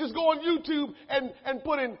apostolic. Just go on YouTube and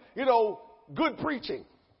put in, good preaching.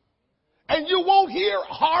 And you won't hear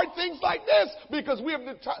hard things like this because we have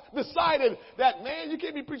decided that, man, you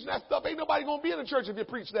can't be preaching that stuff. Ain't nobody going to be in the church if you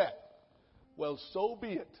preach that. Well, so be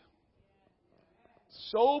it.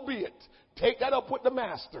 So be it. Take that up with the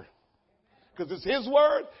master because it's his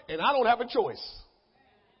word and I don't have a choice.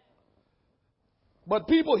 But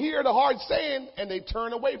people hear the hard saying and they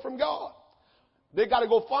turn away from God. They got to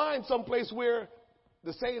go find some place where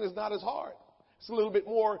the saying is not as hard. It's a little bit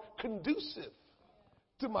more conducive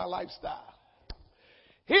to my lifestyle.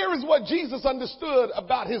 Here is what Jesus understood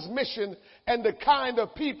about his mission and the kind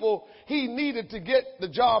of people he needed to get the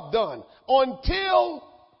job done. Until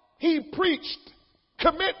he preached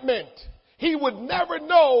commitment, he would never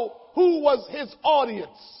know who was his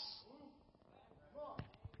audience.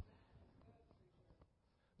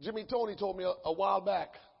 Jimmy Tony told me a while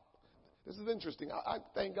back. This is interesting. I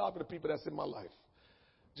thank God for the people that's in my life.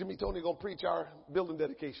 Jimmy Tony going to preach our building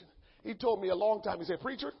dedication. He told me a long time, he said,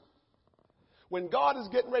 preacher, when God is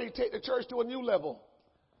getting ready to take the church to a new level,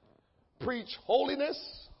 preach holiness,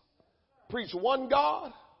 preach one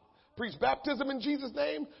God, preach baptism in Jesus'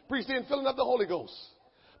 name, preach the infilling of the Holy Ghost.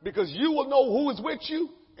 Because you will know who is with you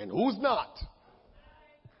and who's not.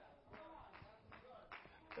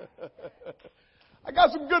 I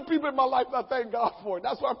got some good people in my life, and I thank God for it.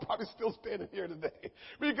 That's why I'm probably still standing here today.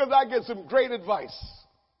 Because I get some great advice.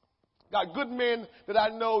 Got good men that I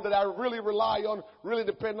know that I really rely on, really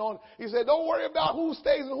depend on. He said, don't worry about who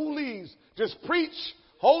stays and who leaves. Just preach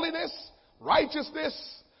holiness, righteousness,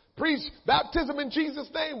 preach baptism in Jesus'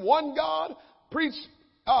 name, one God, preach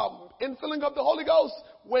infilling of the Holy Ghost.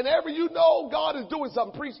 Whenever you know God is doing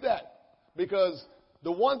something, preach that. Because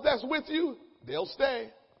the ones that's with you, they'll stay.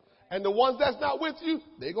 And the ones that's not with you,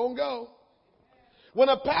 they're going to go. When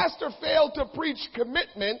a pastor failed to preach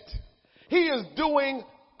commitment, he is doing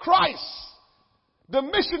Christ, the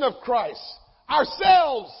mission of Christ,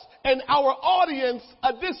 ourselves and our audience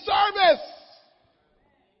a disservice.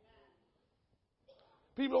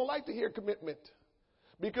 People don't like to hear commitment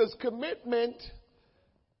because commitment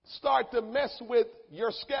start to mess with your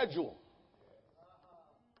schedule.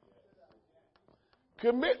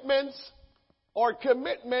 Commitment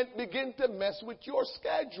begin to mess with your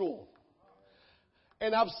schedule.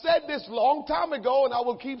 And I've said this long time ago and I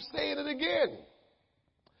will keep saying it again.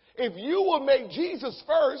 If you will make Jesus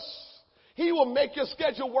first, he will make your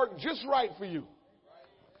schedule work just right for you.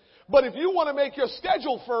 But if you want to make your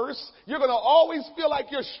schedule first, you're going to always feel like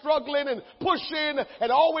you're struggling and pushing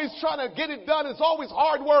and always trying to get it done. It's always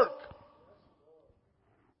hard work.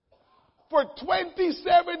 For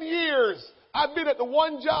 27 years, I've been at the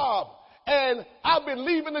one job. And I've been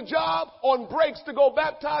leaving the job on breaks to go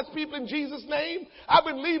baptize people in Jesus' name. I've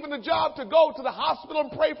been leaving the job to go to the hospital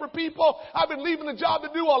and pray for people. I've been leaving the job to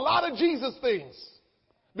do a lot of Jesus things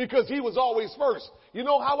because he was always first. You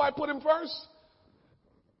know how I put him first?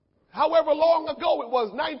 However long ago it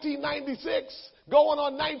was, 1996, going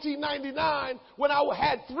on 1999, when I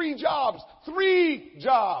had 3 jobs. 3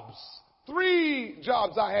 jobs. 3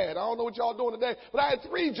 jobs I had. I don't know what y'all doing today, but I had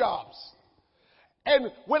 3 jobs.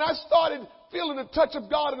 And when I started feeling the touch of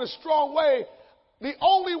God in a strong way, the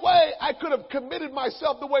only way I could have committed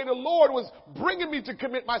myself the way the Lord was bringing me to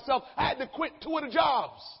commit myself, I had to quit 2 of the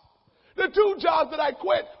jobs. The 2 jobs that I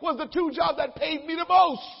quit was the 2 jobs that paid me the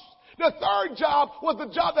most. The 3rd job was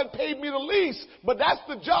the job that paid me the least, but that's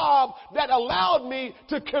the job that allowed me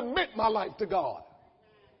to commit my life to God.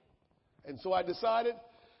 And so I decided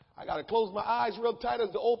I got to close my eyes real tight,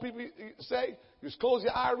 as the old people say. Just close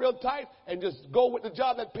your eye real tight and just go with the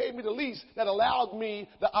job that paid me the least, that allowed me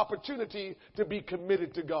the opportunity to be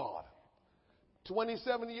committed to God.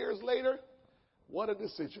 27 years later, what a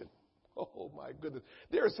decision. Oh my goodness.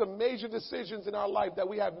 There are some major decisions in our life that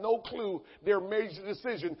we have no clue they're major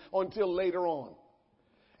decisions until later on.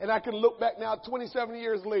 And I can look back now 27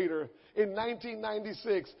 years later in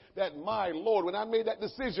 1996 that, my Lord, when I made that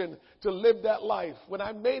decision to live that life, when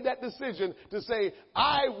I made that decision to say,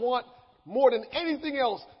 I want more than anything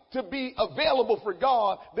else to be available for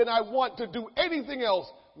God than I want to do anything else.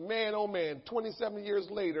 Man, oh man, 27 years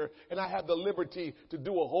later, and I have the liberty to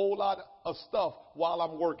do a whole lot of stuff while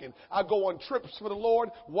I'm working. I go on trips for the Lord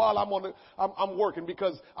while I'm working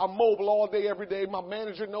because I'm mobile all day, every day. My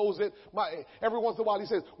manager knows it. Every once in a while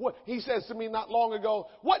he says to me not long ago,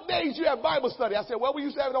 what days you have Bible study? I said, well, we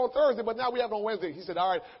used to have it on Thursday, but now we have it on Wednesday. He said,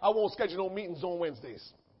 all right, I won't schedule no meetings on Wednesdays.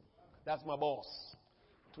 That's my boss.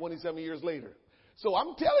 27 years later. So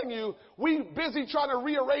I'm telling you, we busy trying to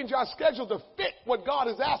rearrange our schedule to fit what God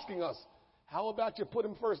is asking us. How about you put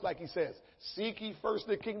him first, like he says? Seek ye first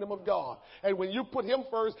the kingdom of God. And when you put him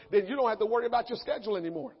first, then you don't have to worry about your schedule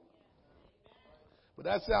anymore. But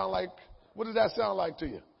that sound like, what does that sound like to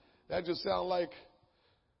you? That just sound like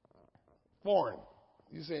foreign.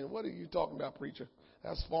 You're saying, what are you talking about, preacher?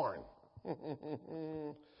 That's foreign.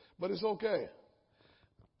 But it's okay.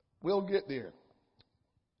 We'll get there.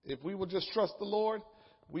 If we will just trust the Lord,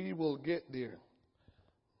 we will get there.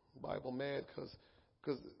 Bible mad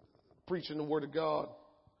because preaching the word of God,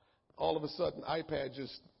 all of a sudden iPad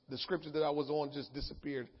the scripture that I was on just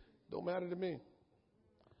disappeared. Don't matter to me.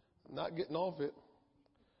 I'm not getting off it.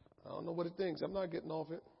 I don't know what it thinks. I'm not getting off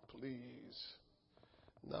it. Please.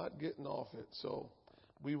 Not getting off it. So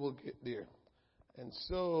we will get there. And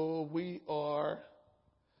so we are.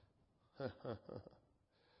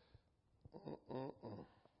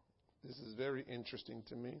 This is very interesting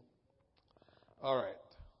to me. All right.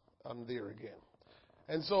 I'm there again.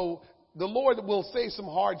 And so the Lord will say some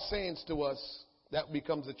hard sayings to us. That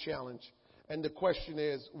becomes a challenge. And the question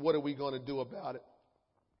is, what are we going to do about it?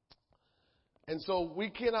 And so we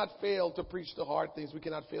cannot fail to preach the hard things. We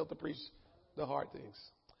cannot fail to preach the hard things.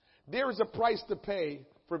 There is a price to pay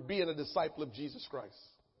for being a disciple of Jesus Christ.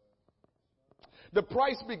 The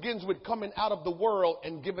price begins with coming out of the world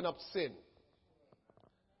and giving up sin.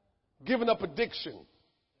 Giving up addiction,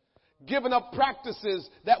 giving up practices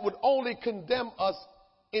that would only condemn us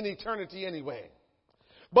in eternity anyway.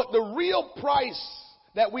 But the real price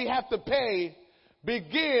that we have to pay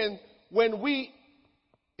begins when we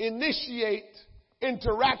initiate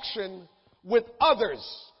interaction with others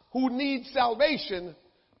who need salvation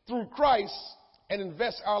through Christ and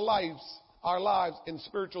invest our lives in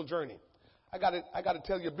spiritual journey. I got to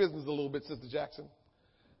tell your business a little bit, Sister Jackson.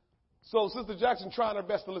 So Sister Jackson trying her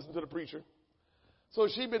best to listen to the preacher. So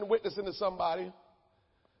she been witnessing to somebody.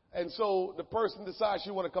 And so the person decides she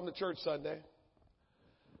want to come to church Sunday.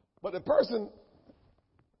 But the person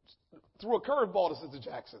threw a curveball to Sister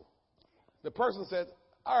Jackson. The person said,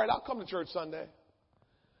 all right, I'll come to church Sunday.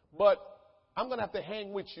 But I'm going to have to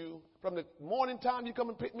hang with you from the morning time you come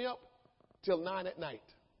and pick me up till 9 at night.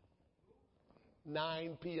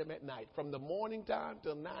 9 p.m. at night. From the morning time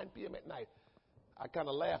till 9 p.m. at night. I kind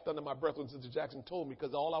of laughed under my breath when Sister Jackson told me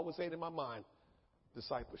because all I was saying in my mind,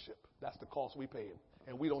 discipleship. That's the cost we pay.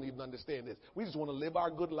 And we don't even understand this. We just want to live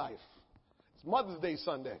our good life. It's Mother's Day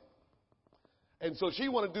Sunday. And so she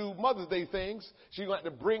want to do Mother's Day things. She's going to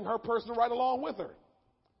have to bring her person right along with her.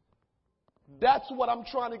 That's what I'm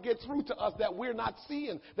trying to get through to us, that we're not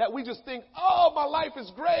seeing, that we just think, oh, my life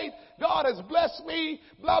is great. God has blessed me,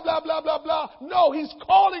 blah, blah, blah, blah, blah. No, he's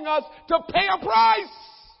calling us to pay a price.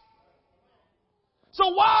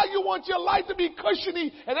 So while you want your life to be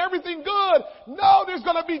cushiony and everything good, no, there's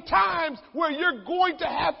going to be times where you're going to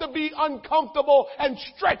have to be uncomfortable and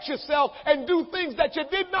stretch yourself and do things that you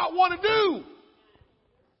did not want to do.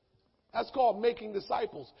 That's called making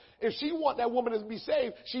disciples. If she want that woman to be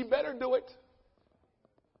saved, she better do it.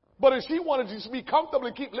 But if she wanted to just be comfortable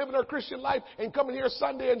and keep living her Christian life and come in here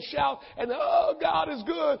Sunday and shout and, oh, God is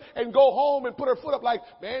good, and go home and put her foot up like,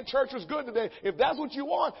 man, church was good today. If that's what you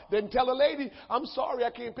want, then tell a lady, I'm sorry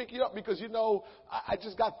I can't pick you up because, I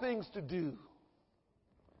just got things to do.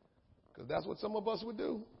 Because that's what some of us would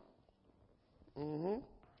do.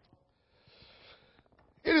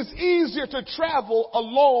 It is easier to travel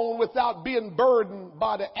alone without being burdened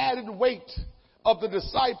by the added weight of the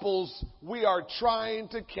disciples we are trying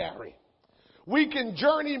to carry. We can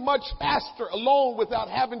journey much faster alone without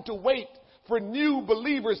having to wait for new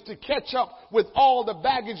believers to catch up with all the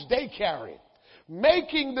baggage they carry.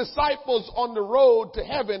 Making disciples on the road to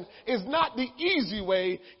heaven is not the easy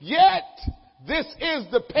way, yet this is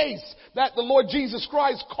the pace that the Lord Jesus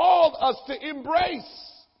Christ called us to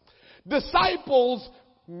embrace. Disciples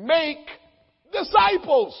make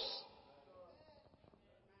disciples.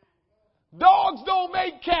 Dogs don't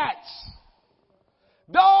make cats.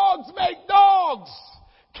 Dogs make dogs.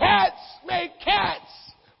 Cats make cats.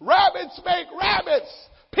 Rabbits make rabbits.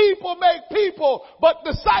 People make people. But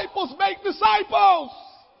disciples make disciples.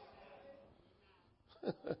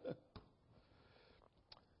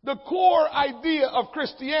 The core idea of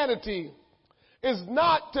Christianity is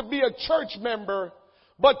not to be a church member,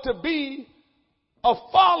 but to be a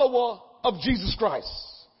follower of Jesus Christ.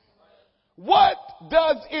 What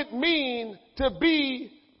does it mean to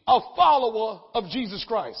be a follower of Jesus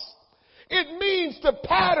Christ? It means to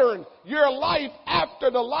pattern your life after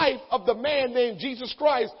the life of the man named Jesus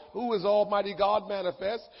Christ, who is Almighty God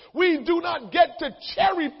manifest. We do not get to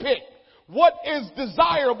cherry pick what is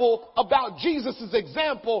desirable about Jesus'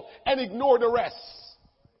 example and ignore the rest.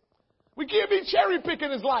 We can't be cherry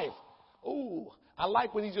picking his life. Oh, I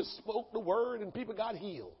like when he just spoke the word and people got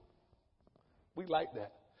healed. We like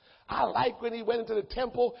that. I like when he went into the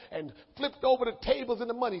temple and flipped over the tables and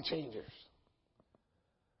the money changers.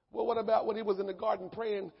 Well, what about when he was in the garden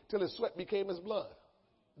praying till his sweat became his blood?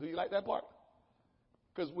 Do you like that part?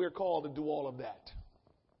 Because we're called to do all of that.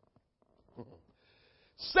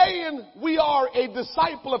 Saying we are a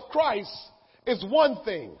disciple of Christ is one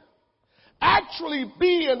thing. Actually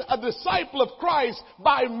being a disciple of Christ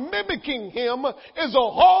by mimicking him is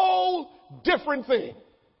a whole different thing.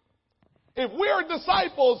 If we're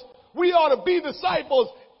disciples, we ought to be disciples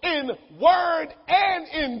in word and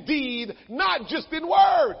in deed, not just in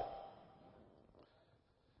word.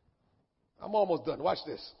 I'm almost done. Watch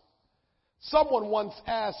this. Someone once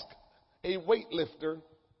asked a weightlifter,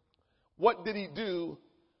 what did he do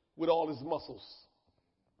with all his muscles?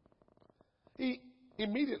 He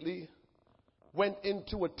immediately went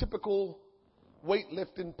into a typical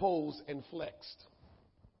weightlifting pose and flexed.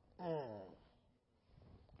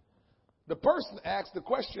 The person asked the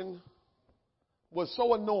question was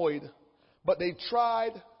so annoyed, but they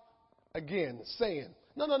tried again, saying,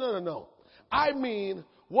 No. I mean,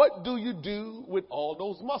 what do you do with all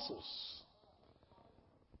those muscles?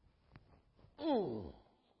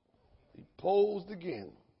 He posed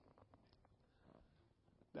again.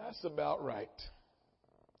 That's about right.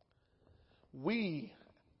 We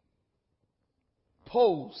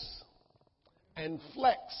pose and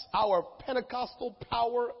flex our Pentecostal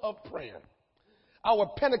power of prayer, our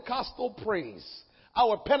Pentecostal praise,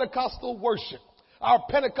 our Pentecostal worship, our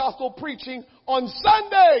Pentecostal preaching on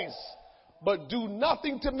Sundays, but do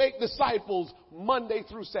nothing to make disciples Monday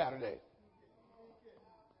through Saturday.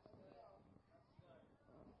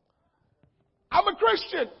 I'm a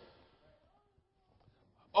Christian.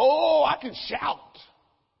 Oh, I can shout.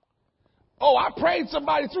 Oh, I prayed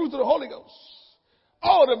somebody through to the Holy Ghost.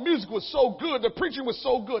 Oh, the music was so good. The preaching was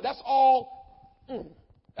so good. That's all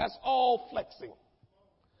flexing.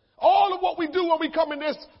 All of what we do when we come in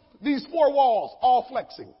these four walls, all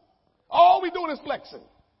flexing. All we doing is flexing.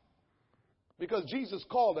 Because Jesus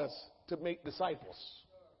called us to make disciples.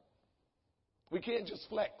 We can't just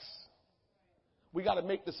flex. We got to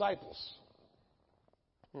make disciples.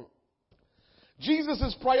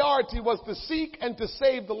 Jesus' priority was to seek and to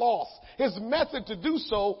save the lost. His method to do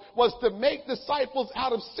so was to make disciples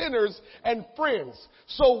out of sinners and friends.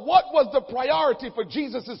 So what was the priority for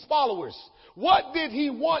Jesus' followers? What did he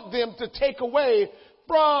want them to take away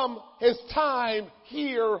from his time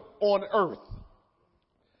here on earth.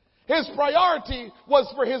 His priority was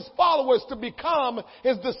for his followers to become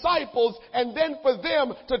his disciples and then for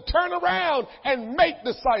them to turn around and make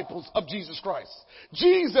disciples of Jesus Christ.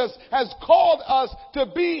 Jesus has called us to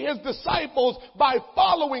be his disciples by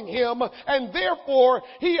following him, and therefore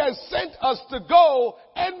he has sent us to go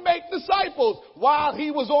and make disciples. While he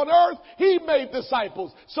was on earth, he made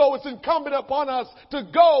disciples. So it's incumbent upon us to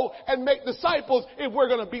go and make disciples if we're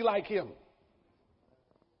going to be like him.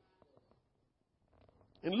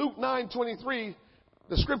 In Luke 9:23,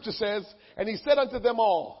 the scripture says, and he said unto them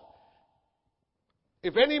all,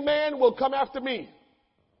 if any man will come after me,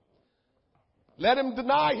 let him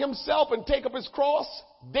deny himself and take up his cross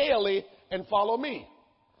daily and follow me.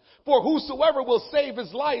 For whosoever will save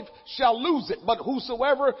his life shall lose it, but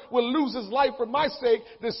whosoever will lose his life for my sake,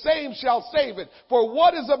 the same shall save it. For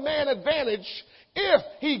what is a man advantage if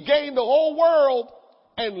he gain the whole world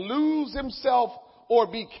and lose himself or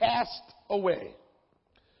be cast away?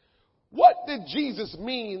 What did Jesus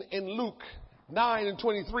mean in Luke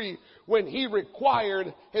 9:23 when he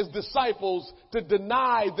required his disciples to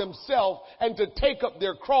deny themselves and to take up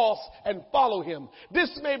their cross and follow him?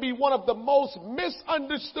 This may be one of the most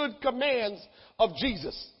misunderstood commands of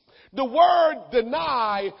Jesus. The word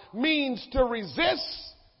deny means to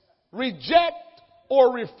resist, reject,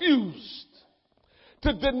 or refuse.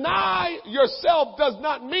 To deny yourself does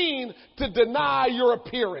not mean to deny your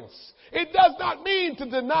appearance. It does not mean to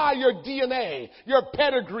deny your DNA, your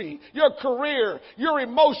pedigree, your career, your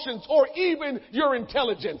emotions, or even your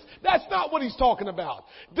intelligence. That's not what he's talking about.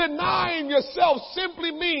 Denying yourself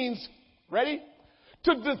simply means, ready?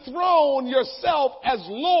 To dethrone yourself as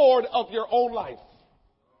Lord of your own life.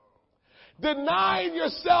 Denying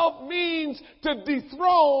yourself means to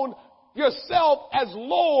dethrone yourself as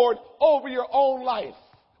Lord over your own life.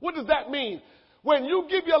 What does that mean? When you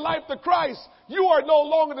give your life to Christ, you are no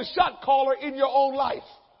longer the shot caller in your own life.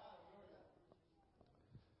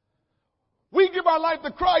 We give our life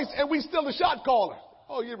to Christ and we still the shot caller.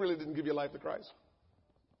 Oh, you really didn't give your life to Christ.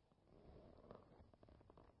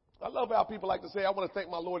 I love how people like to say, I want to thank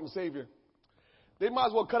my Lord and Savior. They might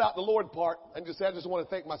as well cut out the Lord part and just say, I just want to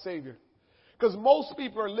thank my Savior. Because most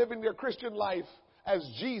people are living their Christian life as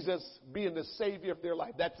Jesus being the Savior of their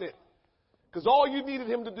life. That's it. Because all you needed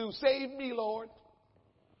him to do, save me, Lord.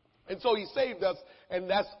 And so he saved us, and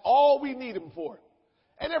that's all we need him for.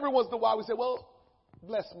 And every once in a while we say, well,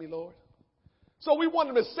 bless me, Lord. So we want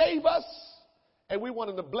him to save us, and we want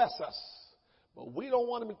him to bless us. But we don't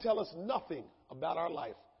want him to tell us nothing about our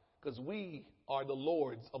life, because we are the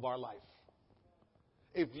lords of our life.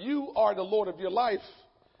 If you are the Lord of your life,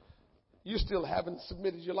 you still haven't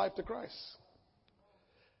submitted your life to Christ.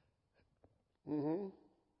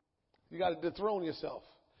 You got to dethrone yourself.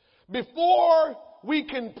 Before we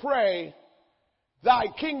can pray, thy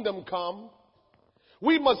kingdom come,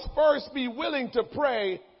 we must first be willing to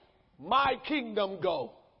pray, my kingdom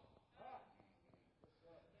go.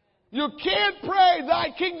 You can't pray,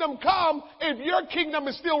 thy kingdom come, if your kingdom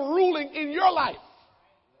is still ruling in your life.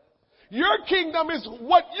 Your kingdom is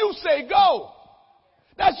what you say go.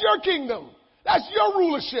 That's your kingdom. That's your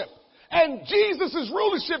rulership. And Jesus'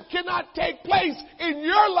 rulership cannot take place in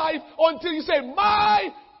your life until you say, my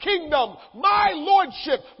kingdom, my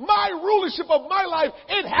lordship, my rulership of my life,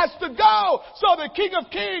 it has to go so the King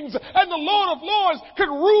of Kings and the Lord of Lords can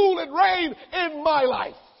rule and reign in my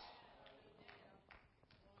life.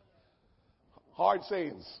 Hard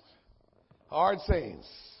sayings. Hard sayings.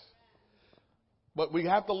 But we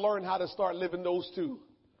have to learn how to start living those two.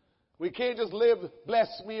 We can't just live, bless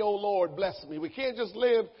me, oh Lord, bless me. We can't just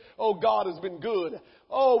live, oh God has been good.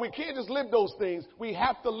 Oh, we can't just live those things. We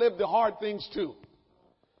have to live the hard things too.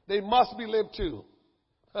 They must be lived too.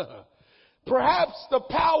 Perhaps the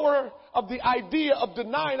power of the idea of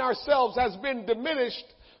denying ourselves has been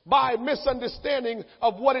diminished by misunderstanding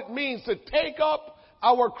of what it means to take up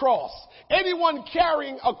our cross. Anyone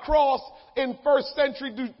carrying a cross in first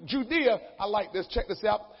century Judea, I like this, check this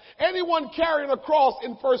out. Anyone carrying a cross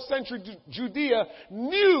in first century Judea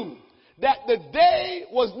knew that the day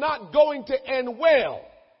was not going to end well.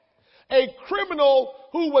 A criminal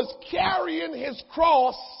who was carrying his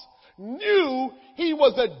cross knew he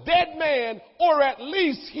was a dead man, or at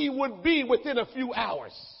least he would be within a few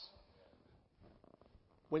hours.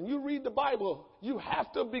 When you read the Bible, you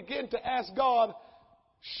have to begin to ask God,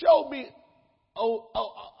 show me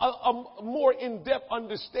a more in-depth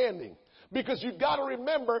understanding. Because you've got to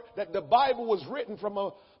remember that the Bible was written from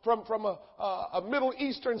a Middle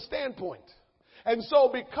Eastern standpoint. And so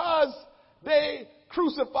because they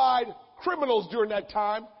crucified criminals during that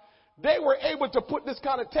time, they were able to put this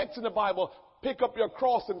kind of text in the Bible. pick up your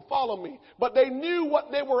cross and follow me. But they knew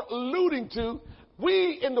what they were alluding to.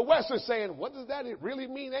 We in the West are saying, what does that really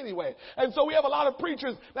mean anyway? And so we have a lot of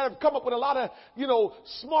preachers that have come up with a lot of,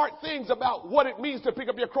 smart things about what it means to pick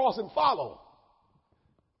up your cross and follow.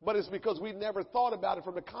 But it's because we never thought about it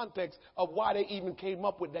from the context of why they even came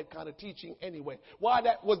up with that kind of teaching anyway. Why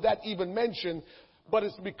was that even mentioned? But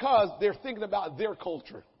it's because they're thinking about their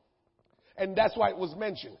culture. And that's why it was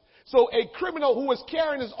mentioned. So a criminal who was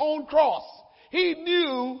carrying his own cross, he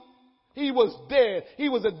knew he was dead. He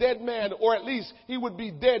was a dead man, or at least he would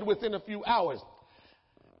be dead within a few hours.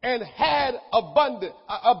 And had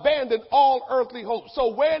abandoned all earthly hope.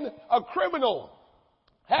 So when a criminal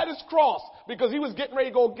had his cross, because he was getting ready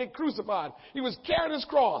to go get crucified, he was carrying his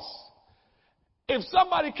cross. If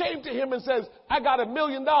somebody came to him and says, I got $1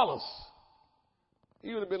 million,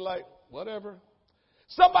 he would have been like, whatever.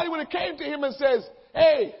 Somebody would have came to him and says,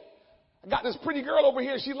 hey, I got this pretty girl over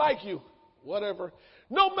here. She like you. Whatever.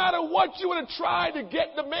 No matter what you would have tried to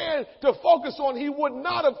get the man to focus on, he would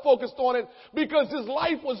not have focused on it because his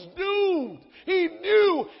life was doomed. He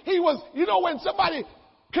knew he was, when somebody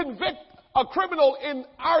convict a criminal in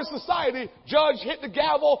our society, judge hit the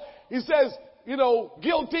gavel, he says,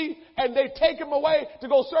 guilty, and they take him away to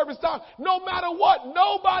go serve his time. No matter what,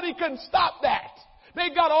 nobody can stop that. They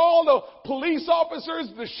got all the police officers,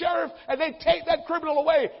 the sheriff, and they take that criminal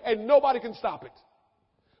away, and nobody can stop it.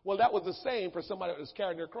 Well, that was the same for somebody that was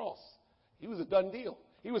carrying their cross. He was a done deal.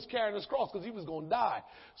 He was carrying his cross because he was going to die.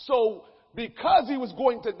 So because he was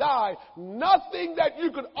going to die, nothing that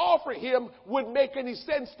you could offer him would make any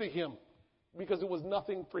sense to him because it was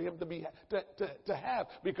nothing for him to have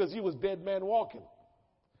because he was dead man walking.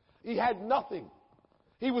 He had nothing.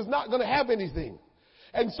 He was not going to have anything.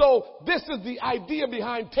 And so this is the idea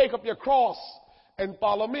behind take up your cross and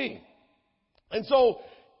follow me. And so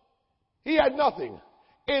he had nothing.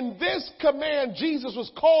 In this command, Jesus was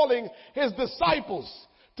calling his disciples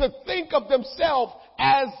to think of themselves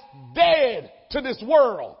as dead to this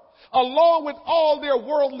world, along with all their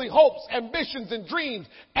worldly hopes, ambitions, and dreams,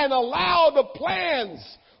 and allow the plans,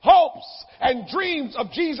 hopes, and dreams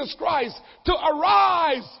of Jesus Christ to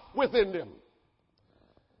arise within them.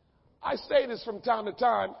 I say this from time to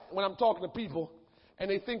time when I'm talking to people, and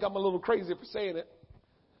they think I'm a little crazy for saying it,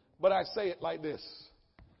 but I say it like this.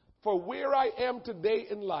 For where I am today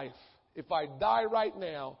in life, if I die right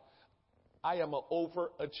now, I am an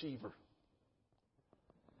overachiever.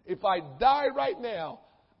 If I die right now,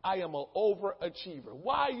 I am an overachiever.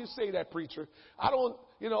 Why you say that, preacher? I don't,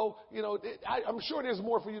 I'm sure there's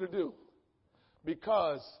more for you to do.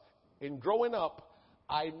 Because in growing up,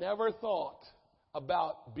 I never thought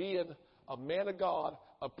about being a man of God,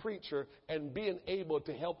 a preacher, and being able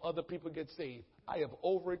to help other people get saved. I have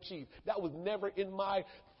overachieved. That was never in my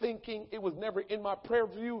thinking. It was never in my prayer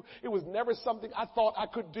view. It was never something I thought I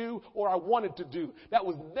could do or I wanted to do. That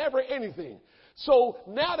was never anything. So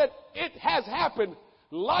now that it has happened,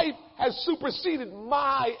 life has superseded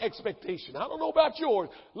my expectation. I don't know about yours.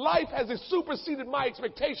 Life has superseded my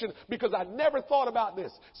expectation because I never thought about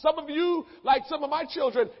this. Some of you, like some of my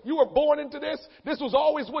children, you were born into this. This was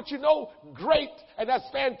always what you know. Great. And that's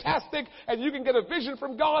fantastic. And you can get a vision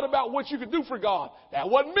from God about what you can do for God. That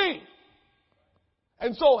wasn't me.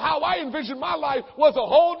 And so how I envisioned my life was a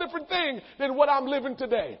whole different thing than what I'm living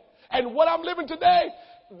today. And what I'm living today,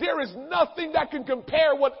 there is nothing that can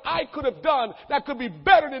compare what I could have done that could be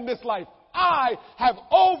better than this life. I have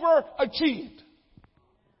overachieved.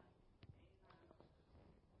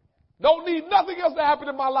 Don't need nothing else to happen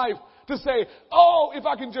in my life to say, oh, if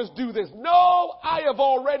I can just do this. No, I have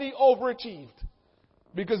already overachieved.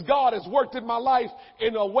 Because God has worked in my life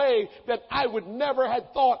in a way that I would never have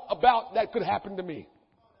thought about that could happen to me.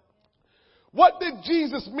 What did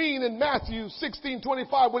Jesus mean in Matthew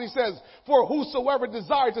 16:25 when he says, for whosoever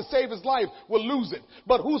desires to save his life will lose it,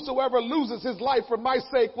 but whosoever loses his life for my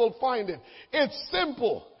sake will find it? It's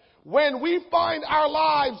simple. When we find our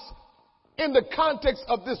lives in the context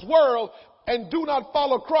of this world and do not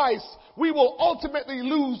follow Christ, we will ultimately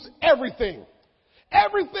lose everything.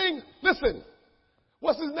 Everything. Listen,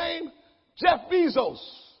 what's his name? Jeff Bezos,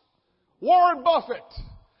 Warren Buffett.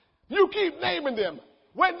 You keep naming them.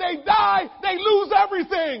 When they die, they lose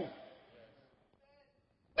everything.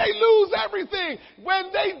 They lose everything.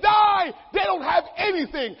 When they die, they don't have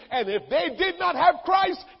anything. And if they did not have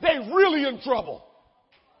Christ, they're really in trouble.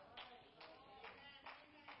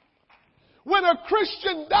 When a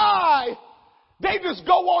Christian dies, they just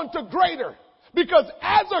go on to greater. Because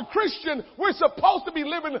as a Christian, we're supposed to be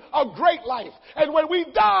living a great life. And when we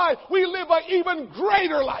die, we live an even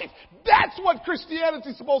greater life. That's what Christianity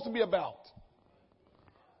is supposed to be about.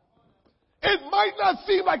 It might not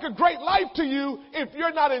seem like a great life to you if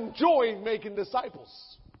you're not enjoying making disciples.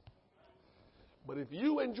 But if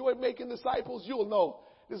you enjoy making disciples, you'll know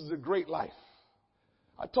this is a great life.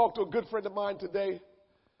 I talked to a good friend of mine today,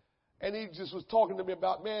 and he just was talking to me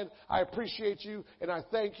about, man, I appreciate you, and I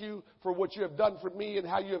thank you for what you have done for me and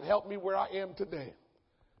how you have helped me where I am today.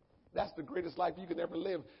 That's the greatest life you can ever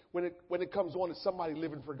live when it comes on to somebody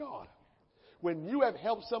living for God. When you have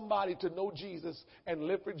helped somebody to know Jesus and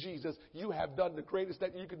live for Jesus, you have done the greatest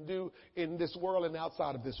that you can do in this world and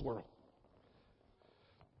outside of this world.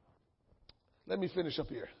 Let me finish up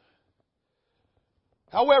here.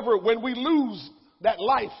 However, when we lose that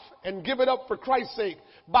life and give it up for Christ's sake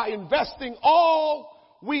by investing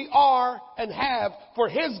all we are and have for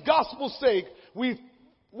His gospel's sake, we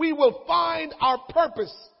will find our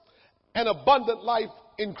purpose and abundant life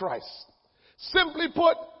in Christ. Simply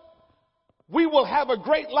put, we will have a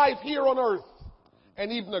great life here on earth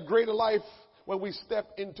and even a greater life when we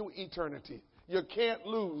step into eternity. You can't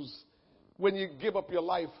lose when you give up your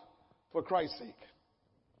life for Christ's sake.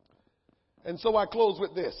 And so I close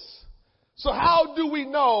with this. So how do we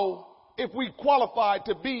know if we qualify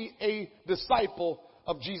to be a disciple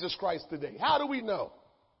of Jesus Christ today? How do we know?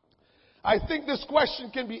 I think this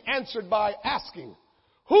question can be answered by asking,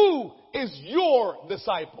 who is your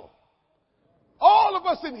disciple? All of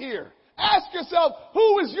us in here, ask yourself,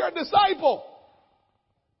 who is your disciple?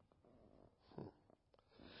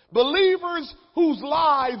 Believers whose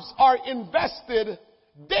lives are invested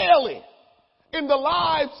daily in the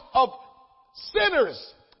lives of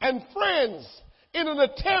sinners and friends in an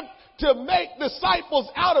attempt to make disciples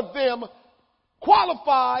out of them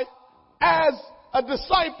qualify as a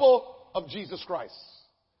disciple of Jesus Christ.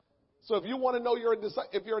 So if you want to know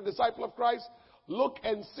if you're a disciple of Christ, look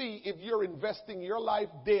and see if you're investing your life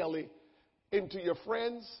daily into your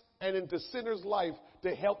friends and into sinners' life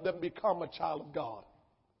to help them become a child of God.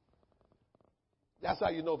 That's how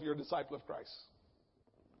you know if you're a disciple of Christ.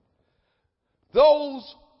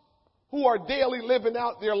 Those who are daily living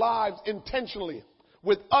out their lives intentionally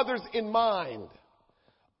with others in mind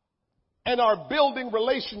and are building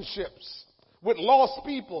relationships with lost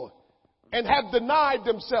people and have denied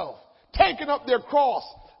themselves, taken up their cross,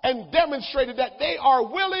 and demonstrated that they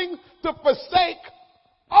are willing to forsake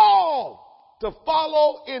all to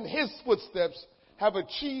follow in His footsteps, have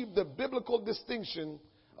achieved the biblical distinction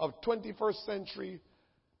of 21st century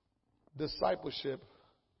discipleship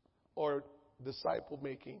or disciple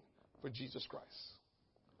making for Jesus Christ.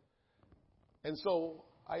 And so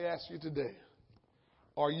I ask you today,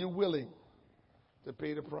 are you willing to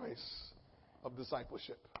pay the price of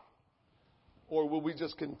discipleship? Or will we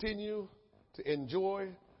just continue to enjoy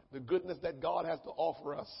the goodness that God has to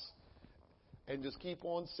offer us and just keep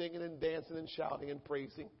on singing and dancing and shouting and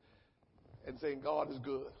praising and saying God is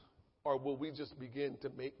good? Or will we just begin to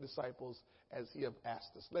make disciples as He has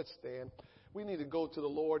asked us? Let's stand. We need to go to the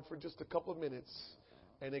Lord for just a couple of minutes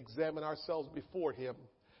and examine ourselves before Him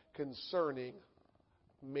concerning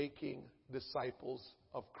making disciples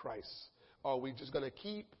of Christ. Are we just going to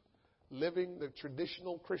keep living the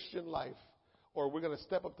traditional Christian life, or we're going to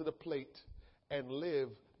step up to the plate and live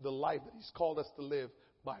the life that He's called us to live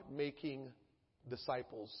by making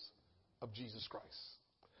disciples of Jesus Christ?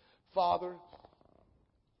 Father,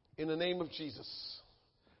 in the name of Jesus,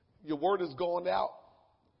 your word has gone out.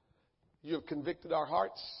 You have convicted our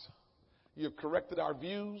hearts. You have corrected our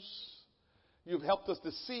views. You've helped us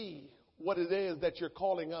to see what it is that you're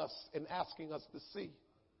calling us and asking us to see.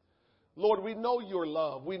 Lord, we know your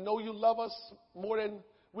love. We know you love us more than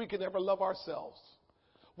we can ever love ourselves.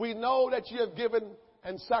 We know that you have given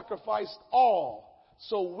and sacrificed all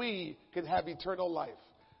so we can have eternal life.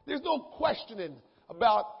 There's no questioning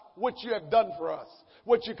about what you have done for us,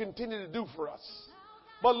 what you continue to do for us.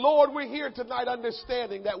 But Lord, we're here tonight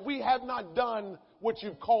understanding that we have not done what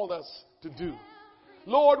you've called us to do.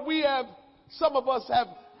 Lord, some of us have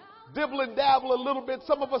dibble and dabble a little bit.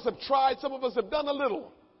 Some of us have tried. Some of us have done a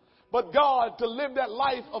little. But God, to live that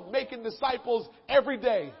life of making disciples every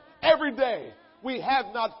day, we have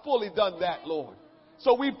not fully done that, Lord.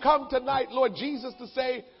 So we've come tonight, Lord Jesus, to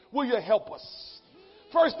say, will you help us?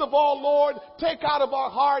 First of all, Lord, take out of our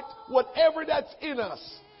heart whatever that's in us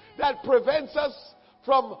that prevents us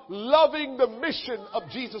from loving the mission of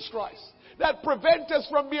Jesus Christ, that prevents us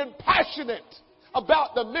from being passionate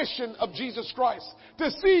about the mission of Jesus Christ, to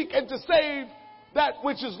seek and to save that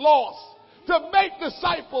which is lost, to make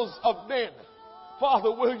disciples of men. Father,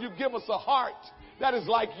 will you give us a heart that is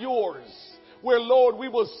like yours, where, Lord, we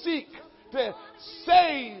will seek to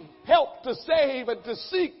save, help to save, and to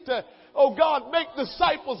seek to, oh God, make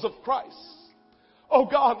disciples of Christ. Oh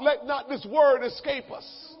God, let not this word escape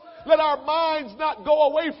us. let our minds not go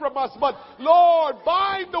away from us, but Lord,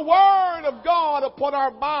 bind the word of God upon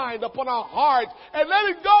our mind, upon our heart, and let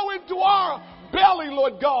it go into our belly,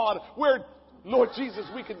 Lord God, where, Lord Jesus,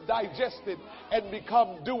 we can digest it and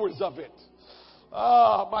become doers of it.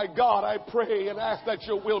 Ah, my God, I pray and ask that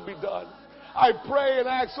your will be done. I pray and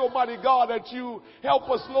ask, Almighty God, that you help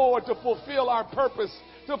us, Lord, to fulfill our purpose,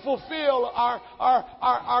 to fulfill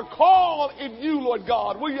our call in you, Lord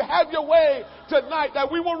God. Will you have your way tonight,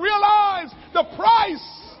 that we will realize the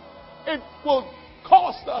price it will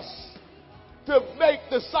cost us to make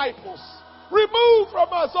disciples. Remove from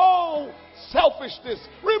us all selfishness.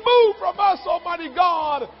 Remove from us, Almighty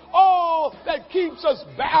God, all that keeps us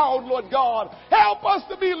bound, Lord God. Help us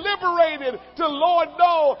to be liberated, to, Lord,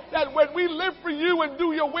 know that when we live for you and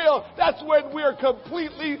do your will, that's when we're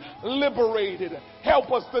completely liberated.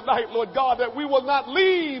 Help us tonight, Lord God, that we will not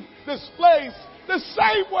leave this place the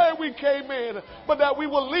same way we came in, but that we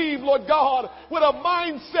will leave, Lord God, with a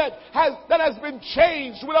mindset that has been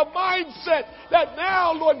changed, with a mindset that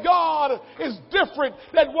now, Lord God, is different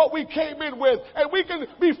than what we came in with. And we can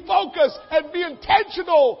be focused and be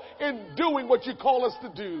intentional in doing what you call us to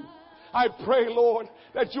do. I pray, Lord,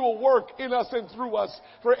 that you will work in us and through us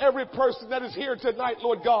for every person that is here tonight,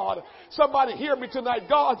 Lord God. Somebody hear me tonight.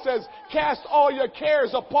 God says, cast all your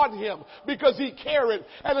cares upon him because he careth.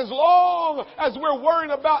 And as long as we're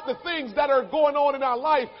worrying about the things that are going on in our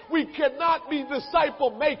life, we cannot be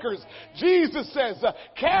disciple makers. Jesus says,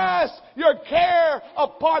 cast your care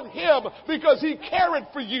upon him because he careth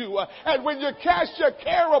for you. And when you cast your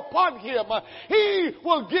care upon him, he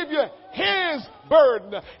will give you his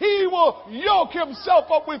burden. He will yoke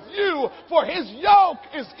himself up with you, for his yoke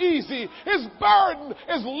is easy, his burden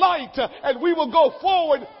is light, and we will go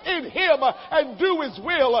forward in him and do his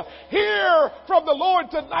will. Hear from the Lord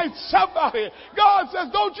tonight, somebody. God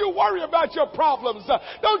says, don't you worry about your problems.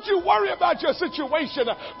 Don't you worry about your situation,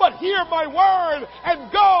 but hear my word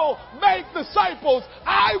and go make disciples.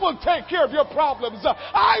 I will take care of your problems.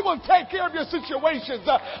 I will take care of your situations.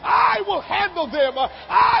 I will handle them.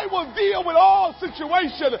 I will deal with all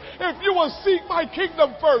situations if you will seek my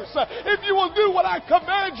kingdom first. If you will do what I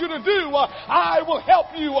command you to do, I will help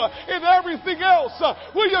you in everything else.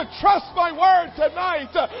 Will you trust my word tonight?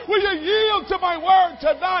 Will you yield to my word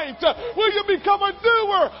tonight? Will you become a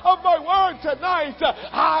doer of my word tonight?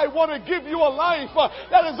 I want to give you a life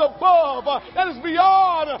that is above, that is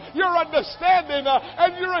beyond your understanding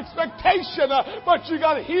and your expectation. But you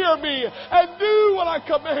got to hear me and do what I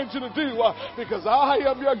command you to do, because I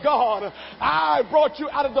am your God. I brought you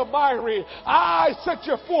out of the miry. I set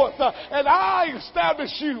you forth and I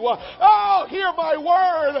establish you. Oh, hear my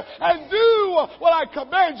word and do what I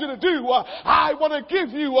command you to do. I want to give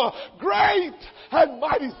you great and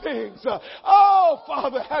mighty things. Oh,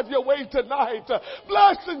 Father, have your way tonight.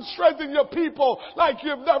 Bless and strengthen your people like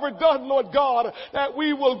you've never done, Lord God, that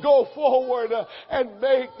we will go forward and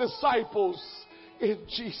make disciples in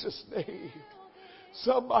Jesus' name.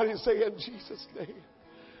 Somebody say, in Jesus' name.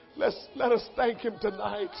 Let us thank him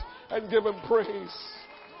tonight and give him praise.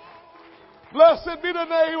 Blessed be the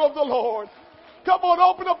name of the Lord. Come on,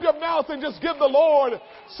 open up your mouth and just give the Lord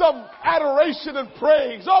some adoration and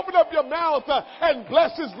praise. Open up your mouth and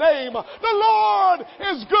bless his name. The Lord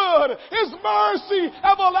is good. His mercy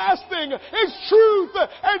everlasting. His truth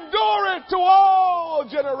endureth to all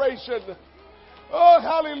generation. Oh,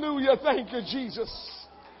 hallelujah. Thank you, Jesus.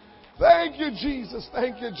 Thank you, Jesus.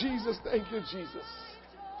 Thank you, Jesus. Thank you, Jesus.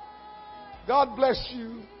 God bless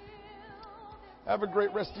you. Have a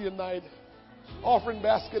great rest of your night. Offering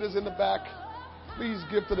basket is in the back. Please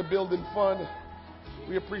give to the building fund.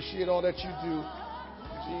 We appreciate all that you do.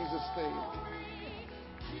 In Jesus' name.